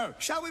 So,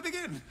 shall we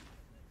begin?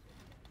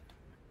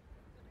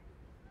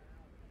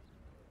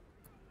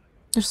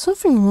 There's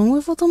something wrong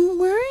with what I'm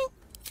wearing?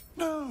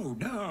 No,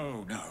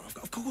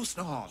 of course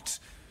not.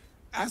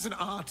 As an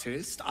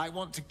artist, I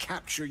want to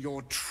capture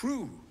your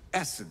true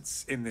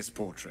essence in this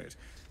portrait.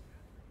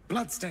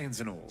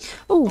 Bloodstains and all.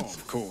 Oh.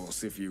 Of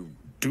course, if you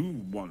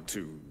do want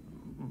to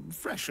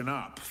freshen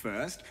up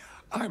first,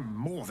 I'm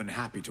more than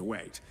happy to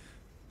wait.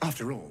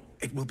 After all,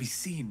 it will be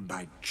seen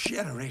by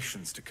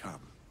generations to come.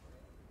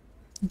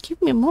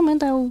 Give me a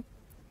moment, I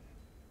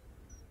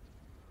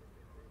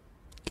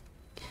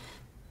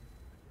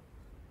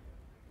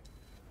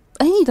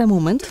need a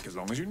moment. Take as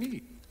long as you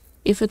need.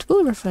 If it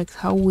will reflect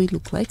how we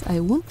look like, I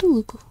want to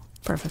look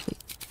perfectly.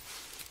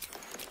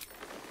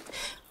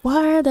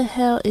 Where the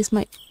hell is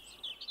my...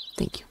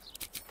 Thank you.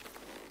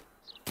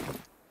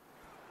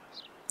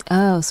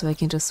 Oh, so I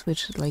can just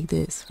switch it like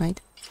this,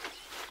 right?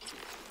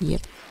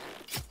 Yep.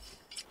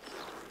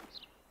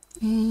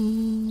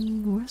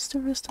 And where's the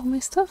rest of my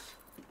stuff?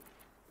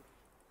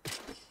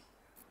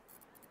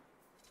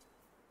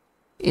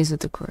 Is it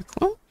the correct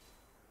one?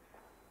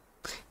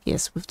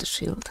 Yes, with the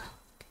shield.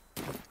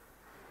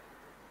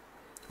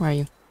 Where are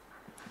you?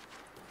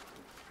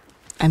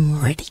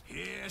 I'm ready.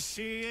 Here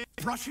she is.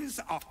 Brushes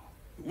are...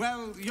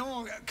 well,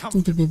 you're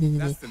comfortable.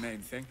 That's the main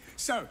thing.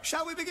 So,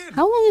 shall we begin?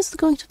 How long is it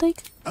going to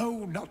take?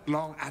 Oh, not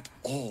long at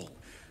all.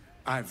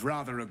 I've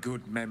rather a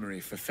good memory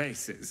for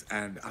faces,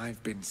 and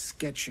I've been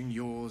sketching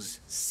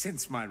yours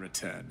since my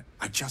return.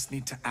 I just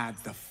need to add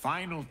the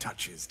final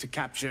touches to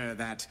capture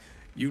that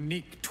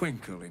unique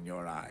twinkle in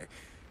your eye.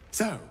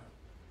 So,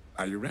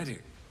 are you ready?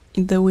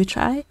 In the witch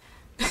eye?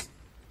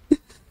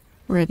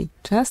 Ready.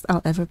 Just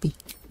I'll ever be.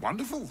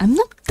 Wonderful. I'm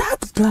not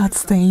that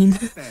bloodstained.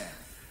 There.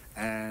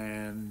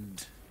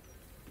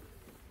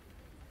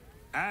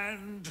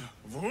 And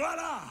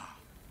voila!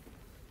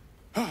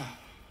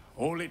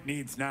 All it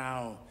needs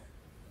now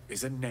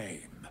is a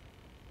name.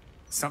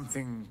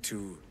 Something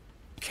to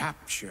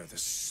capture the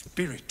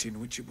spirit in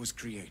which it was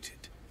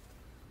created.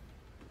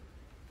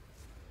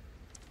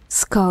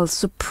 Skull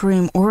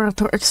Supreme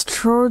Orator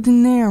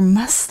Extraordinaire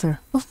Master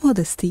of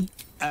Modesty.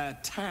 A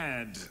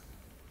tad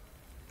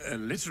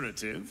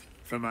alliterative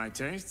for my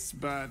tastes,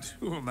 but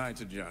who am I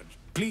to judge?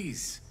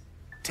 Please,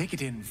 take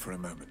it in for a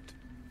moment.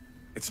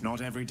 It's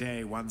not every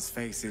day one's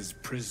face is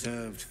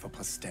preserved for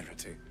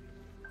posterity.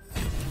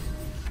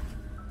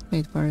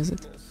 Wait, where is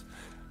it?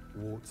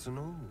 Warts and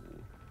all.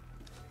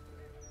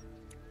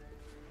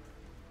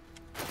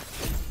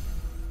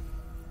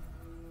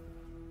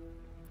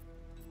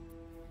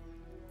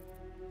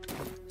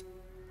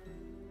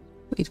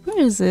 Wait, where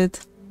is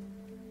it?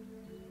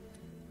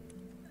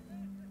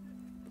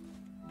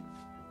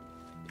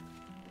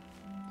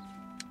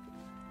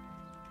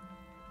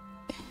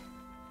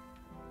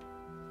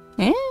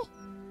 Eh?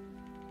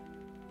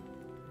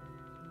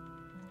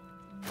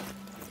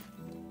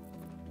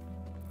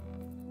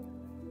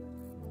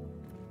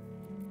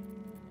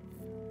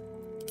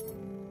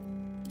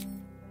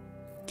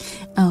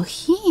 Oh,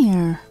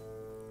 here.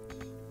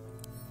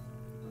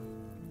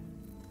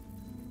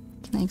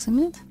 Can I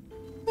examine it?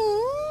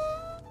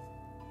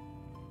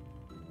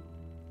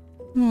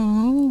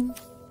 Oh,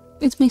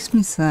 it makes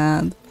me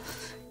sad.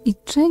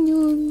 It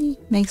genuinely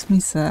makes me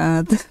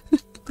sad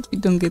that we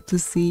don't get to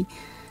see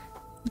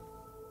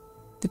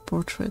the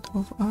portrait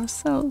of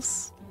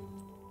ourselves.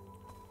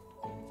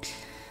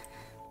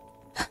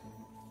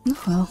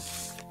 Oh well.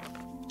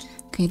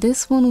 Okay,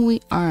 this one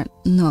we are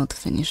not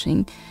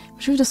finishing.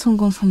 Retrieve the stone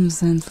gone from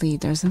Zend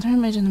leaders. Entire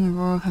Imagine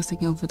Aurora has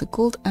taken over the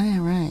gold.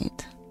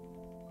 Right.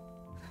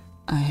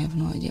 I have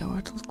no idea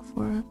where to look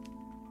for.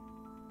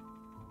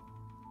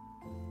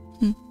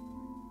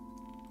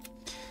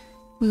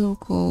 We'll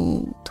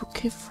go to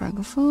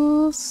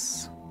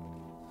Kifragafos.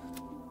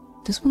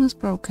 This one is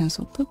broken,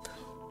 so poop.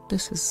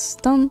 This is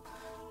done.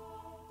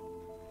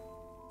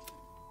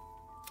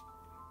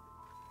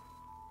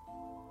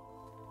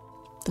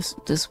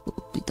 This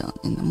will be done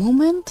in a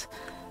moment.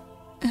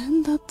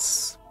 And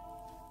that's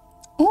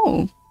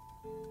all.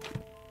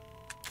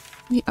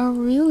 We are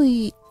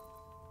really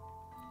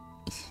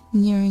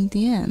nearing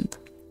the end.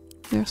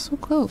 We are so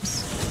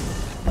close.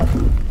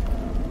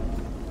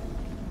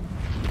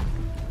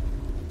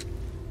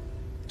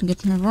 Don't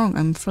get me wrong,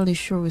 I'm fairly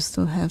sure we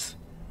still have...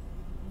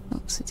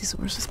 Oh, city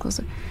source is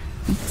closer.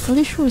 I'm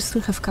fairly sure we still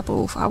have a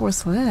couple of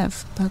hours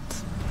left, but...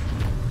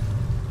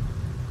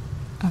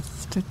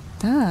 after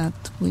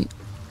that, we're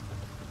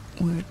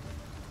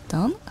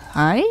done?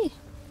 Hi?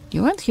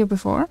 You weren't here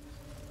before?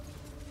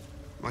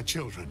 My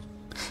children.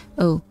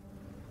 Oh.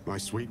 My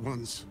sweet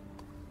ones.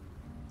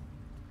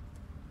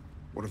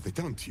 What have they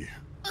done to you?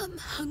 I'm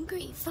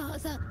hungry,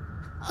 Father.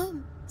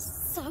 I'm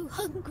so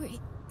hungry.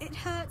 It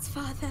hurts,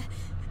 Father.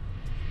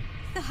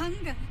 The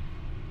hunger.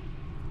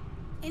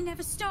 It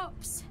never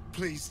stops.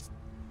 Please,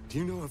 do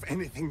you know of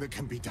anything that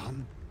can be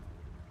done?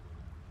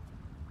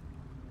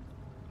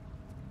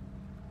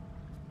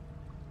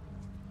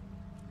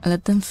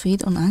 Let them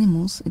feed on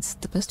animals. It's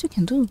the best you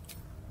can do.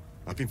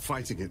 I've been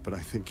fighting it, but I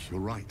think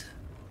you're right.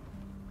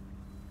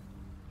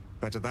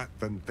 Better that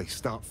than they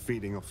start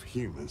feeding off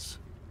humans.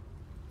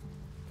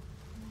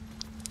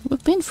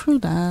 We've been through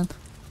that.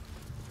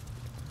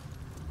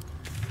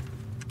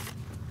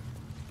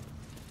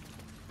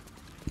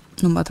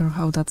 No matter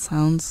how that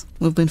sounds,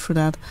 we've been through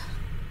that.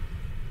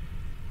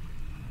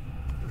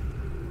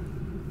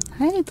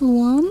 Hi, little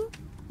one.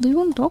 Do you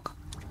want to talk?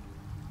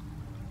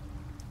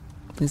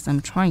 At least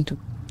I'm trying to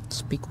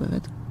speak with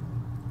it.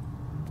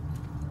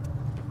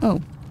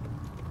 Oh.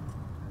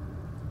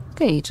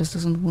 Okay, it just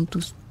doesn't want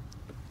to...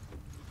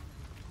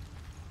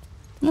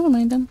 Never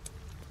mind then.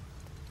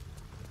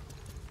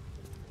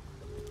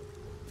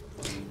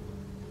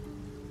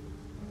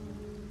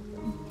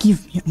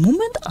 Give me a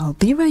moment, I'll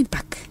be right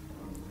back.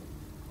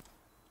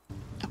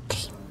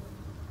 Okay.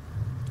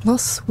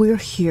 Thus, we're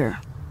here.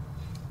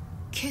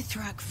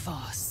 Kithrak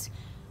Voss,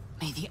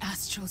 may the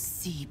astral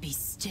sea be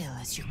still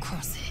as you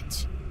cross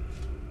it.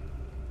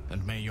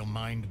 And may your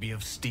mind be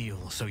of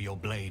steel, so your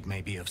blade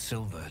may be of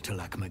silver to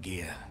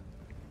Lakmagir.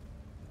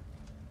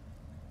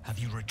 Have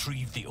you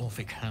retrieved the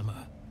Orphic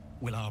hammer?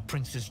 Will our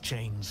prince's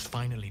chains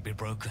finally be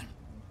broken?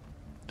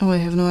 Oh, I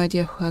have no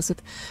idea who has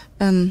it.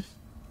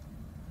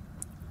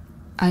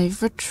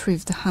 I've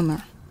retrieved the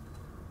hammer.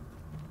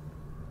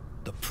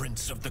 The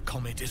Prince of the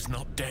Comet is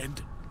not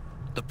dead.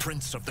 The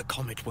Prince of the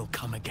Comet will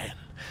come again.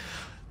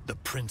 The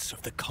Prince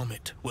of the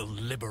Comet will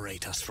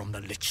liberate us from the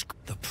Lich.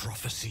 The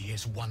prophecy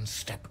is one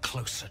step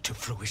closer to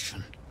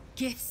fruition.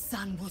 Gith's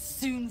son will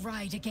soon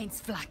ride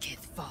against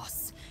Vlaakith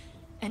Voss,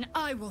 and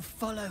I will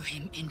follow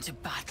him into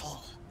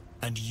battle.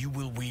 And you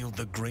will wield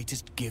the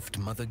greatest gift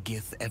Mother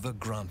Gith ever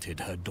granted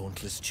her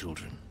dauntless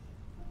children.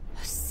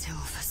 A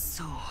silver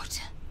sword.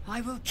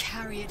 I will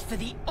carry it for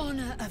the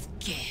honor of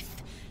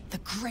Gith, the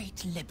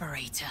great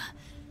liberator,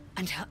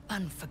 and her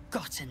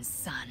unforgotten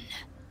son.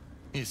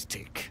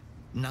 Istik,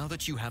 now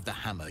that you have the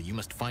hammer, you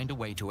must find a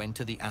way to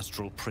enter the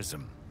astral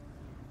prism.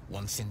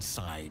 Once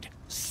inside,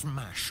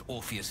 smash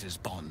Orpheus's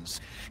bonds.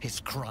 His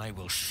cry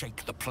will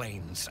shake the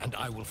plains, and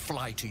I will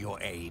fly to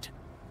your aid.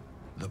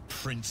 The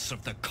Prince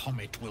of the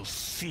Comet will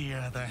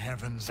sear the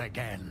heavens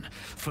again.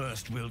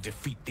 First we'll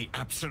defeat the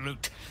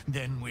Absolute,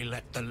 then we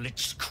let the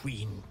Lich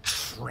Queen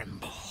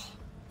tremble.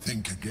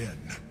 Think again.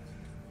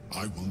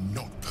 I will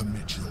not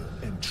permit your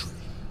entry.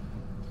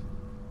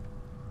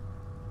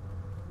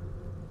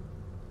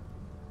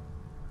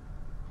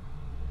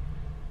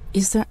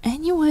 Is there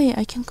any way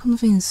I can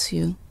convince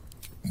you?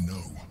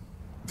 No,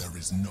 there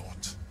is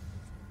not.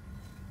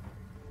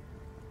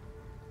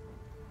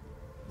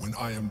 When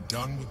I am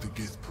done with the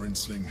Gith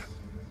Princeling,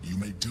 you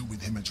may do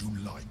with him as you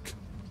like,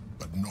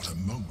 but not a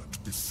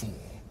moment before.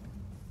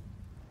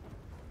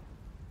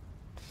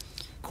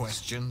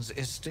 Questions,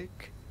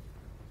 Istik?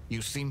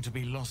 You seem to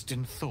be lost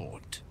in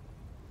thought.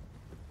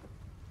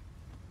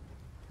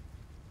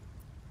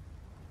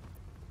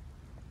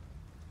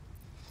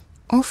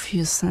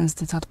 Orpheus sensed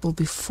the tadpole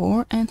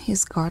before and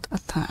his guard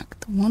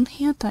attacked. Won't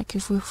he attack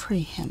if we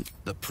free him?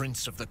 The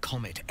Prince of the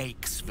Comet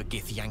aches for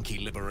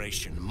Githyanki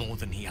liberation more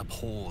than he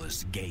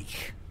abhors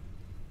Geich.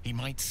 He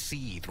might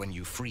seethe when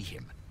you free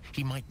him.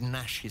 He might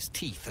gnash his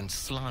teeth and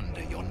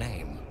slander your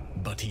name.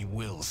 But he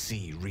will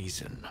see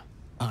reason.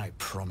 I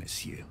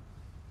promise you.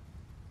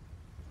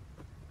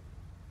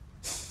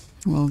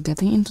 Well,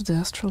 getting into the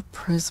astral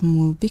prism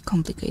will be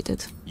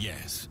complicated.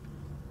 Yes.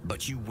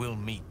 But you will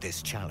meet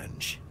this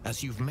challenge,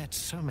 as you've met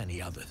so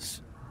many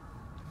others.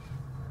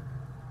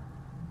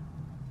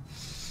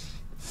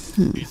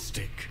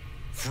 Istik,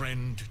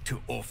 friend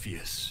to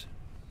Orpheus.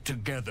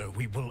 Together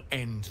we will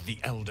end the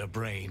Elder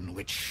Brain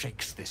which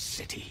shakes this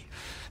city.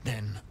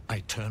 Then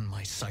I turn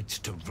my sights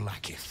to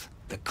Vlaakith,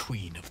 the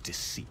Queen of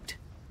Deceit.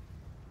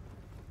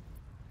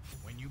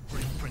 When you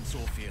bring Prince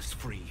Orpheus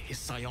free, his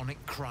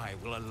psionic cry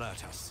will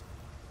alert us.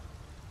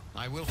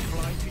 I will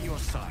fly to your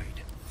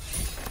side.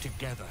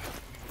 Together,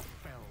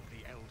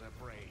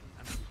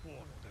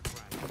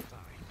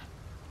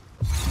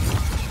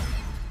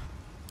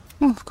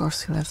 Oh, of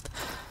course he left.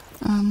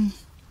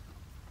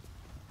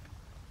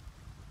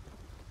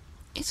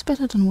 It's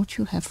better than what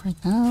you have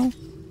right now.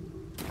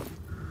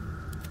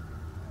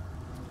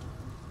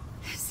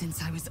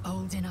 Since I was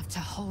old enough to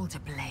hold a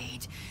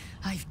blade,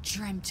 I've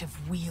dreamt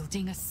of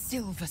wielding a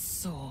silver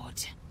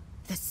sword.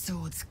 The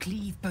swords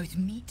cleave both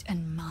meat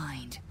and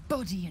mind,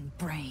 body and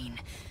brain.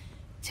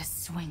 To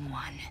swing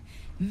one,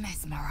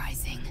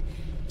 mesmerizing.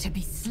 To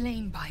be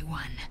slain by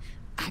one,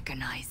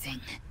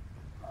 agonizing.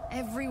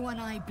 Everyone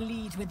I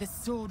bleed with the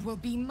sword will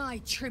be my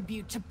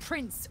tribute to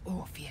Prince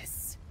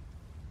Orpheus.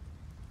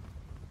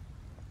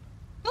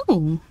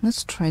 Oh,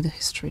 let's try the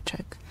history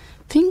check.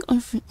 Think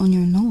on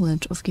your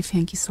knowledge of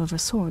Githyanki's silver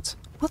swords.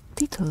 What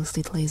details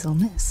did Lae'zel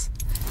miss?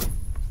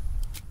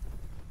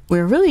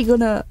 We're really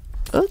gonna...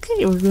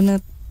 Okay, we're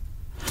gonna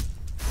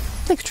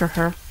lecture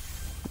her,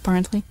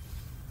 apparently.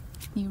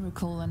 You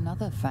recall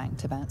another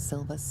fact about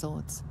silver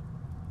swords.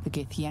 The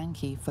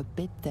Githyanki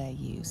forbid their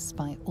use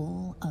by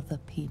all other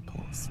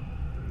peoples.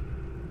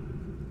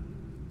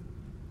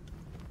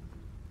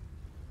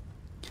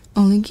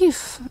 Only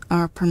Gith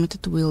are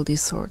permitted to wield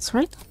these swords,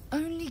 right?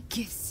 Only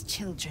Gith's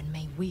children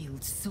may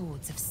wield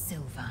swords of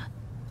silver,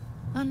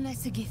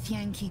 unless a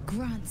Githyanki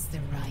grants the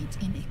right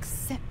in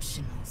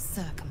exceptional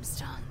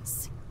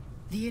circumstance.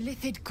 The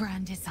Illithid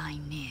Grand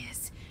Design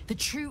nears. The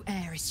true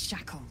heir is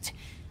shackled.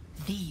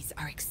 These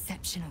are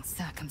exceptional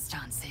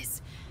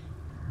circumstances.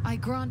 I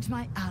grant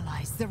my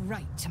allies the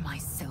right to my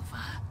silver.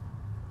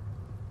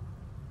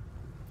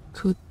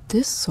 Could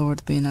this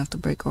sword be enough to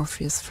break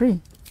Orpheus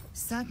free?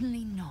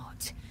 Certainly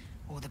not,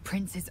 or the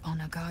Prince's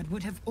honor guard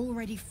would have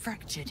already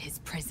fractured his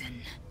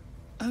prison.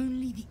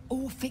 Only the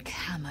Orphic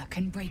hammer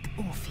can break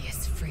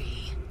Orpheus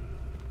free.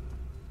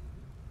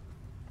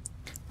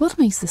 What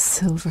makes the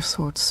silver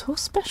sword so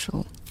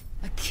special?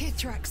 A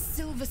Kithrak's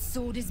silver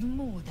sword is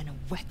more than a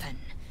weapon.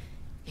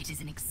 It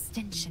is an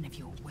extension of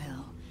your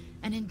will,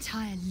 an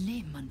entire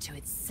limb unto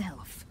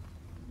itself.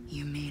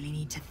 You merely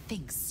need to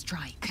think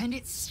strike, and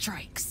it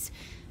strikes.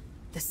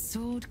 The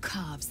sword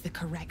carves the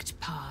correct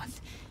path,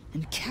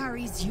 and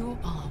carries your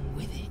arm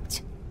with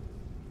it.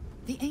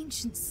 The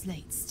ancient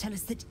slates tell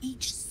us that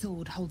each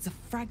sword holds a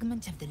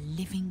fragment of the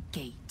living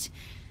gate,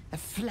 a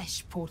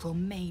flesh portal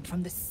made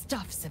from the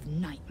stuffs of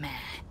nightmare.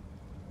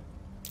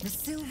 The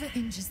silver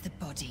injures the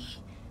body,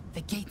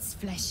 the gate's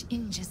flesh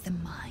injures the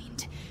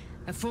mind,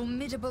 a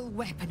formidable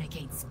weapon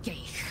against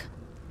Geich.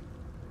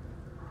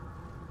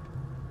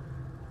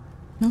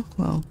 Oh,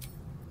 well.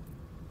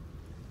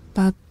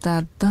 But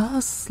that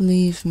does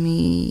leave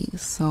me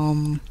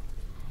some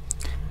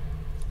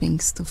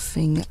things to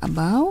think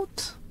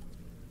about.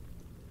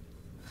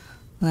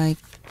 Like,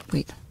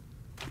 wait.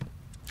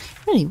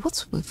 Really,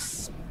 what's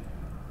with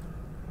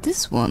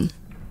this one?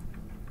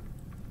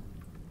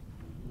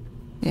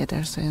 Yeah,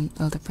 there's an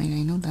elder brain,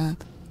 I know that.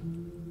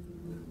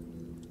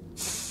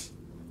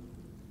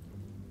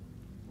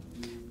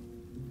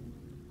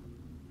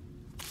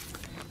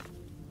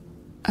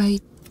 I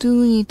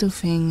do need to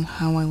think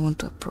how I want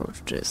to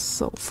approach this,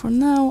 so for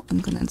now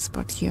I'm gonna end this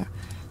part here.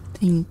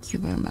 Thank you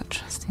very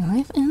much, stay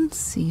alive and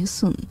see you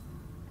soon.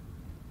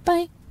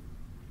 Bye!